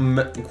grow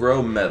No.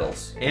 grow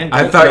metals. And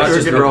I don't thought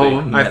trust you were your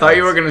gonna. brain. I thought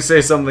you were gonna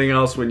say something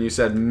else when you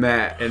said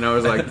Matt, and I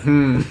was like, I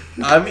mean,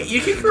 you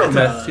can grow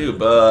meth too,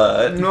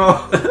 but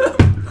No.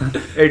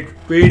 It's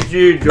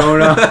PG,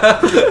 Jonah.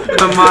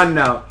 Come on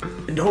now.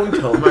 don't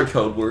tell them our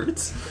code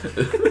words.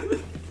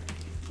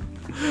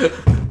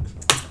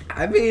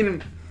 I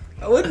mean,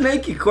 it would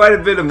make you quite a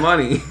bit of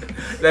money.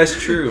 That's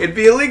true. It'd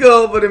be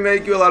illegal, but it'd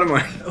make you a lot of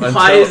money.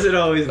 Why is it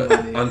always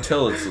money?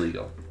 Until it's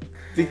legal.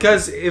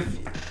 Because it's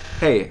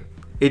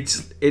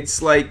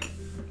like,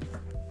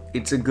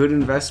 it's a good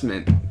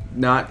investment.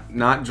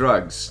 Not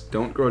drugs.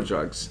 Don't grow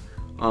drugs.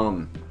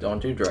 Don't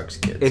do drugs,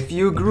 kids. If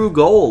you grew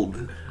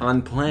gold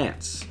on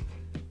plants,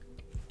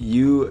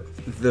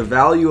 the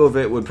value of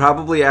it would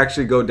probably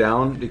actually go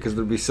down because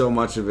there'd be so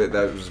much of it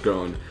that was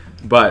grown.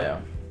 But Yeah.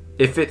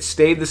 if it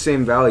stayed the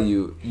same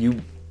value,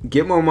 you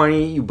get more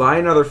money, you buy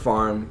another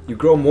farm, you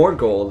grow more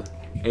gold,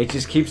 and it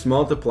just keeps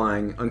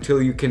multiplying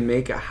until you can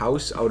make a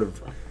house out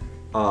of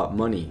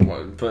money.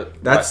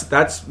 But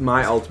That's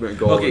my ultimate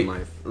goal okay, in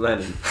life.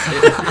 Lennon.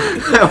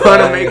 I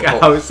want to make a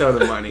house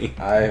out of money.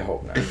 I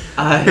hope not.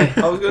 I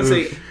was gonna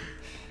say,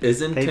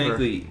 isn't Paper.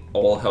 technically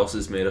all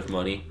houses made of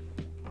money?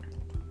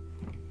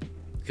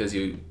 Because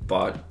you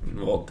bought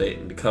No.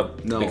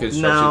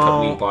 construction No.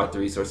 company bought the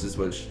resources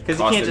which Because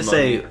you can't costed just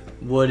money. say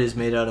wood is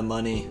made out of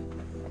money.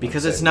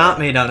 Because it's not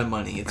made out of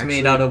money. It's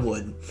made out of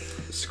wood.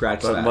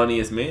 Scratch But that. money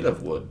is made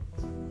of wood.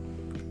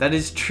 That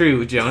is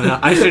true, Jonah.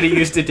 I should have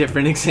used a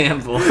different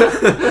example.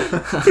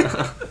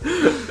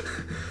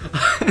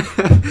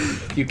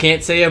 You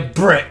can't say a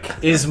brick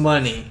is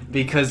money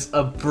because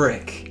a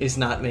brick is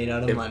not made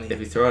out of money. If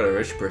you throw out a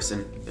rich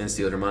person and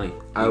steal their money,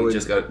 I you would-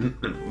 just got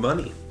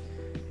money.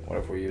 What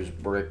if we use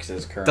bricks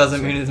as currency?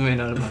 Doesn't mean it's made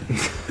out of money.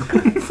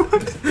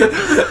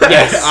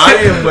 Yes, I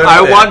am with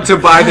I it. want to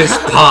buy this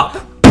pop.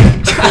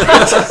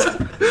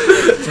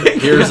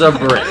 Here's a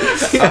brick.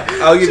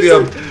 I'll give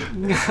you a.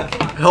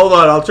 Hold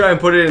on, I'll try and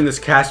put it in this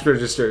cash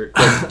register.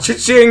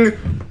 Cha-ching!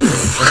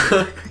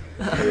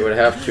 We would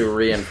have to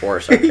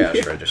reinforce our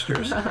cash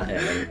registers.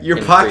 And Your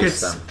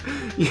increase pockets,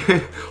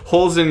 them.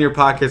 holes in your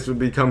pockets would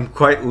become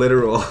quite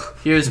literal.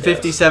 Here's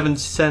 57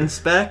 cents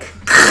back.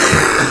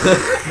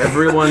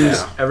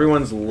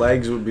 Everyone's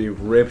legs would be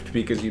ripped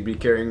because you'd be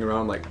carrying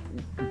around like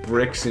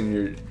bricks in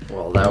your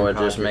Well, that would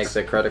just pockets. make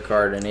the credit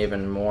card an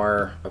even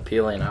more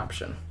appealing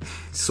option.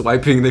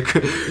 swiping the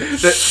credit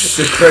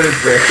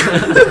brick.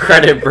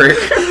 Credit brick.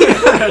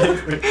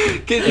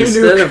 Get your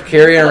Instead new of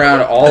carrying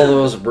around all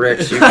those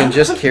bricks, you can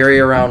just carry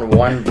around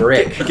one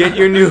brick. get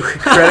your new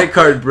credit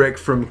card brick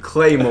from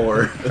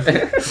Claymore.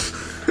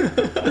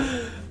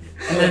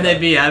 And then they'd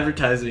be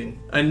advertising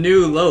a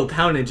new low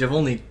poundage of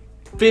only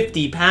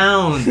 50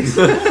 pounds.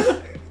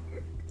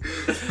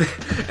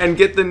 And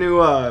get the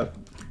new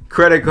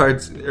credit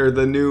cards or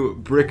the new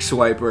brick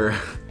swiper.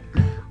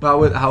 How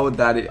would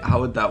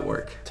that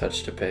work?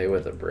 Touch to pay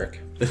with a brick.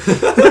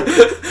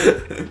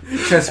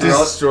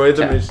 Destroy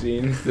the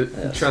machine.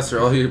 Transfer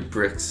all your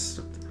bricks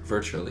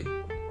virtually.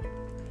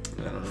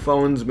 I don't know.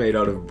 Phones made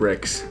out of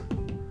bricks.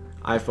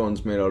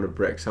 iPhones made out of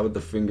bricks. How would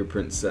the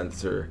fingerprint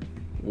sensor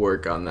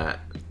work on that?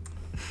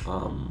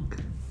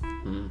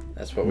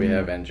 That's what we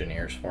have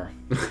engineers for.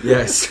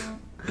 Yes.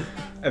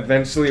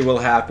 Eventually will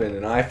happen.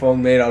 An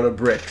iPhone made out of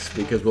bricks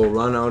because we'll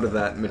run out of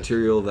that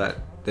material that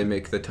they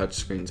make the touch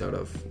screens out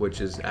of, which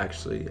is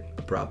actually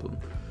a problem.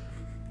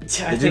 I you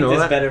think know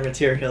there's that? better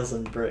materials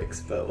than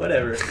bricks, but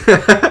whatever.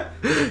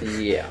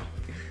 Yeah.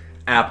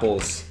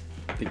 Apples,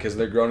 because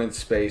they're grown in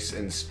space,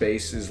 and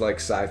space is like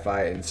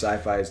sci-fi, and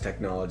sci-fi is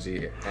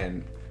technology,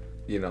 and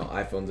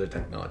iPhones are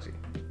technology.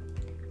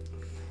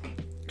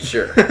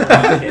 Sure.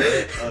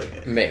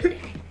 Okay. Maybe.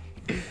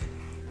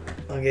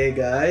 Okay,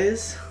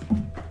 guys.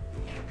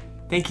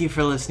 Thank you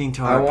for listening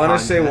to I our want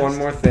to say podcast. one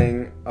more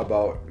thing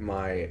about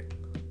my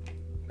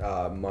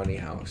money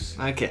house.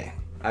 Okay.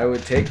 I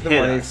would take the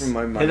money from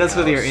my money Hit us house.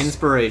 with your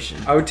inspiration.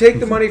 I would take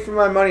the money from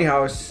my money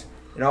house,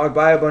 and I would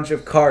buy a bunch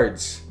of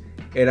cards,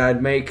 and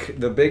I'd make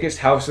the biggest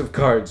house of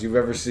cards you've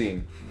ever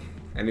seen,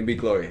 and it'd be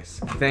glorious.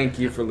 Thank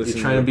you for You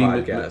listening trying to to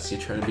the be podcast. you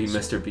trying to be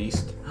Mr.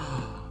 Beast?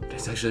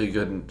 That's actually a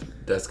good.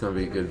 That's gonna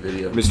be a good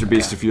video. Mr.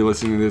 Beast, if you're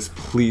listening to this,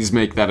 please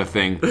make that a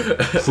thing.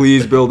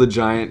 Please build a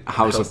giant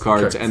house of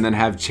cards and then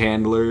have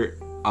Chandler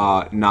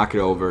knock it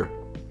over.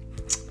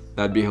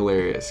 That'd be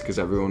hilarious because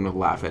everyone would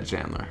laugh at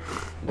Chandler.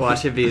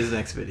 Watch it be his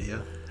next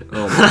video.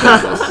 Oh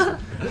my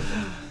goodness.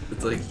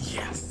 It's like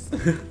yes.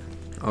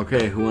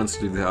 Okay, who wants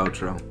to do the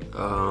outro?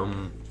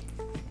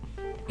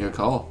 Your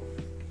call.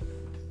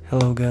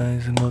 Hello,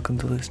 guys, and welcome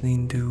to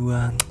listening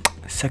to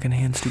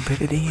Secondhand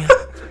Stupidity.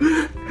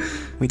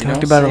 We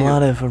talked don't about a say-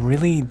 lot of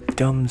really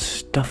dumb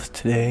stuff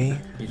today.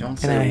 You don't And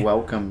say I-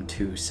 welcome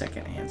to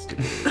Secondhand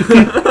Stupidity.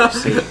 You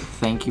say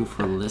thank you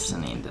for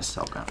listening to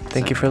Secondhand.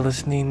 Thank you for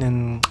listening,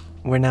 and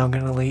we're now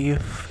gonna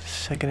leave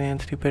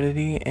Secondhand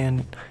Stupidity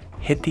and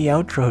hit the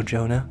outro,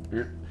 Jonah.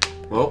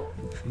 Well,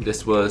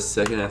 this was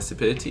Secondhand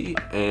Stupidity,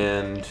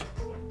 and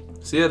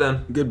see ya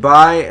then.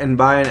 Goodbye, and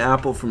buy an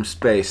apple from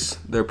space.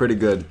 They're pretty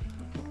good.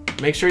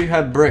 Make sure you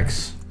have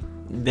bricks.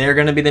 They're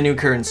gonna be the new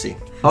currency.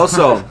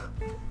 Also,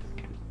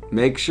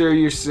 make sure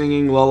you're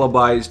singing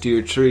lullabies to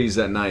your trees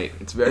at night.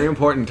 It's very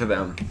important to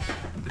them.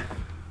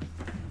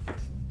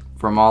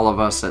 From all of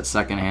us at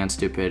Secondhand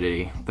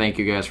Stupidity, thank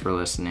you guys for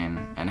listening,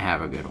 and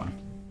have a good one.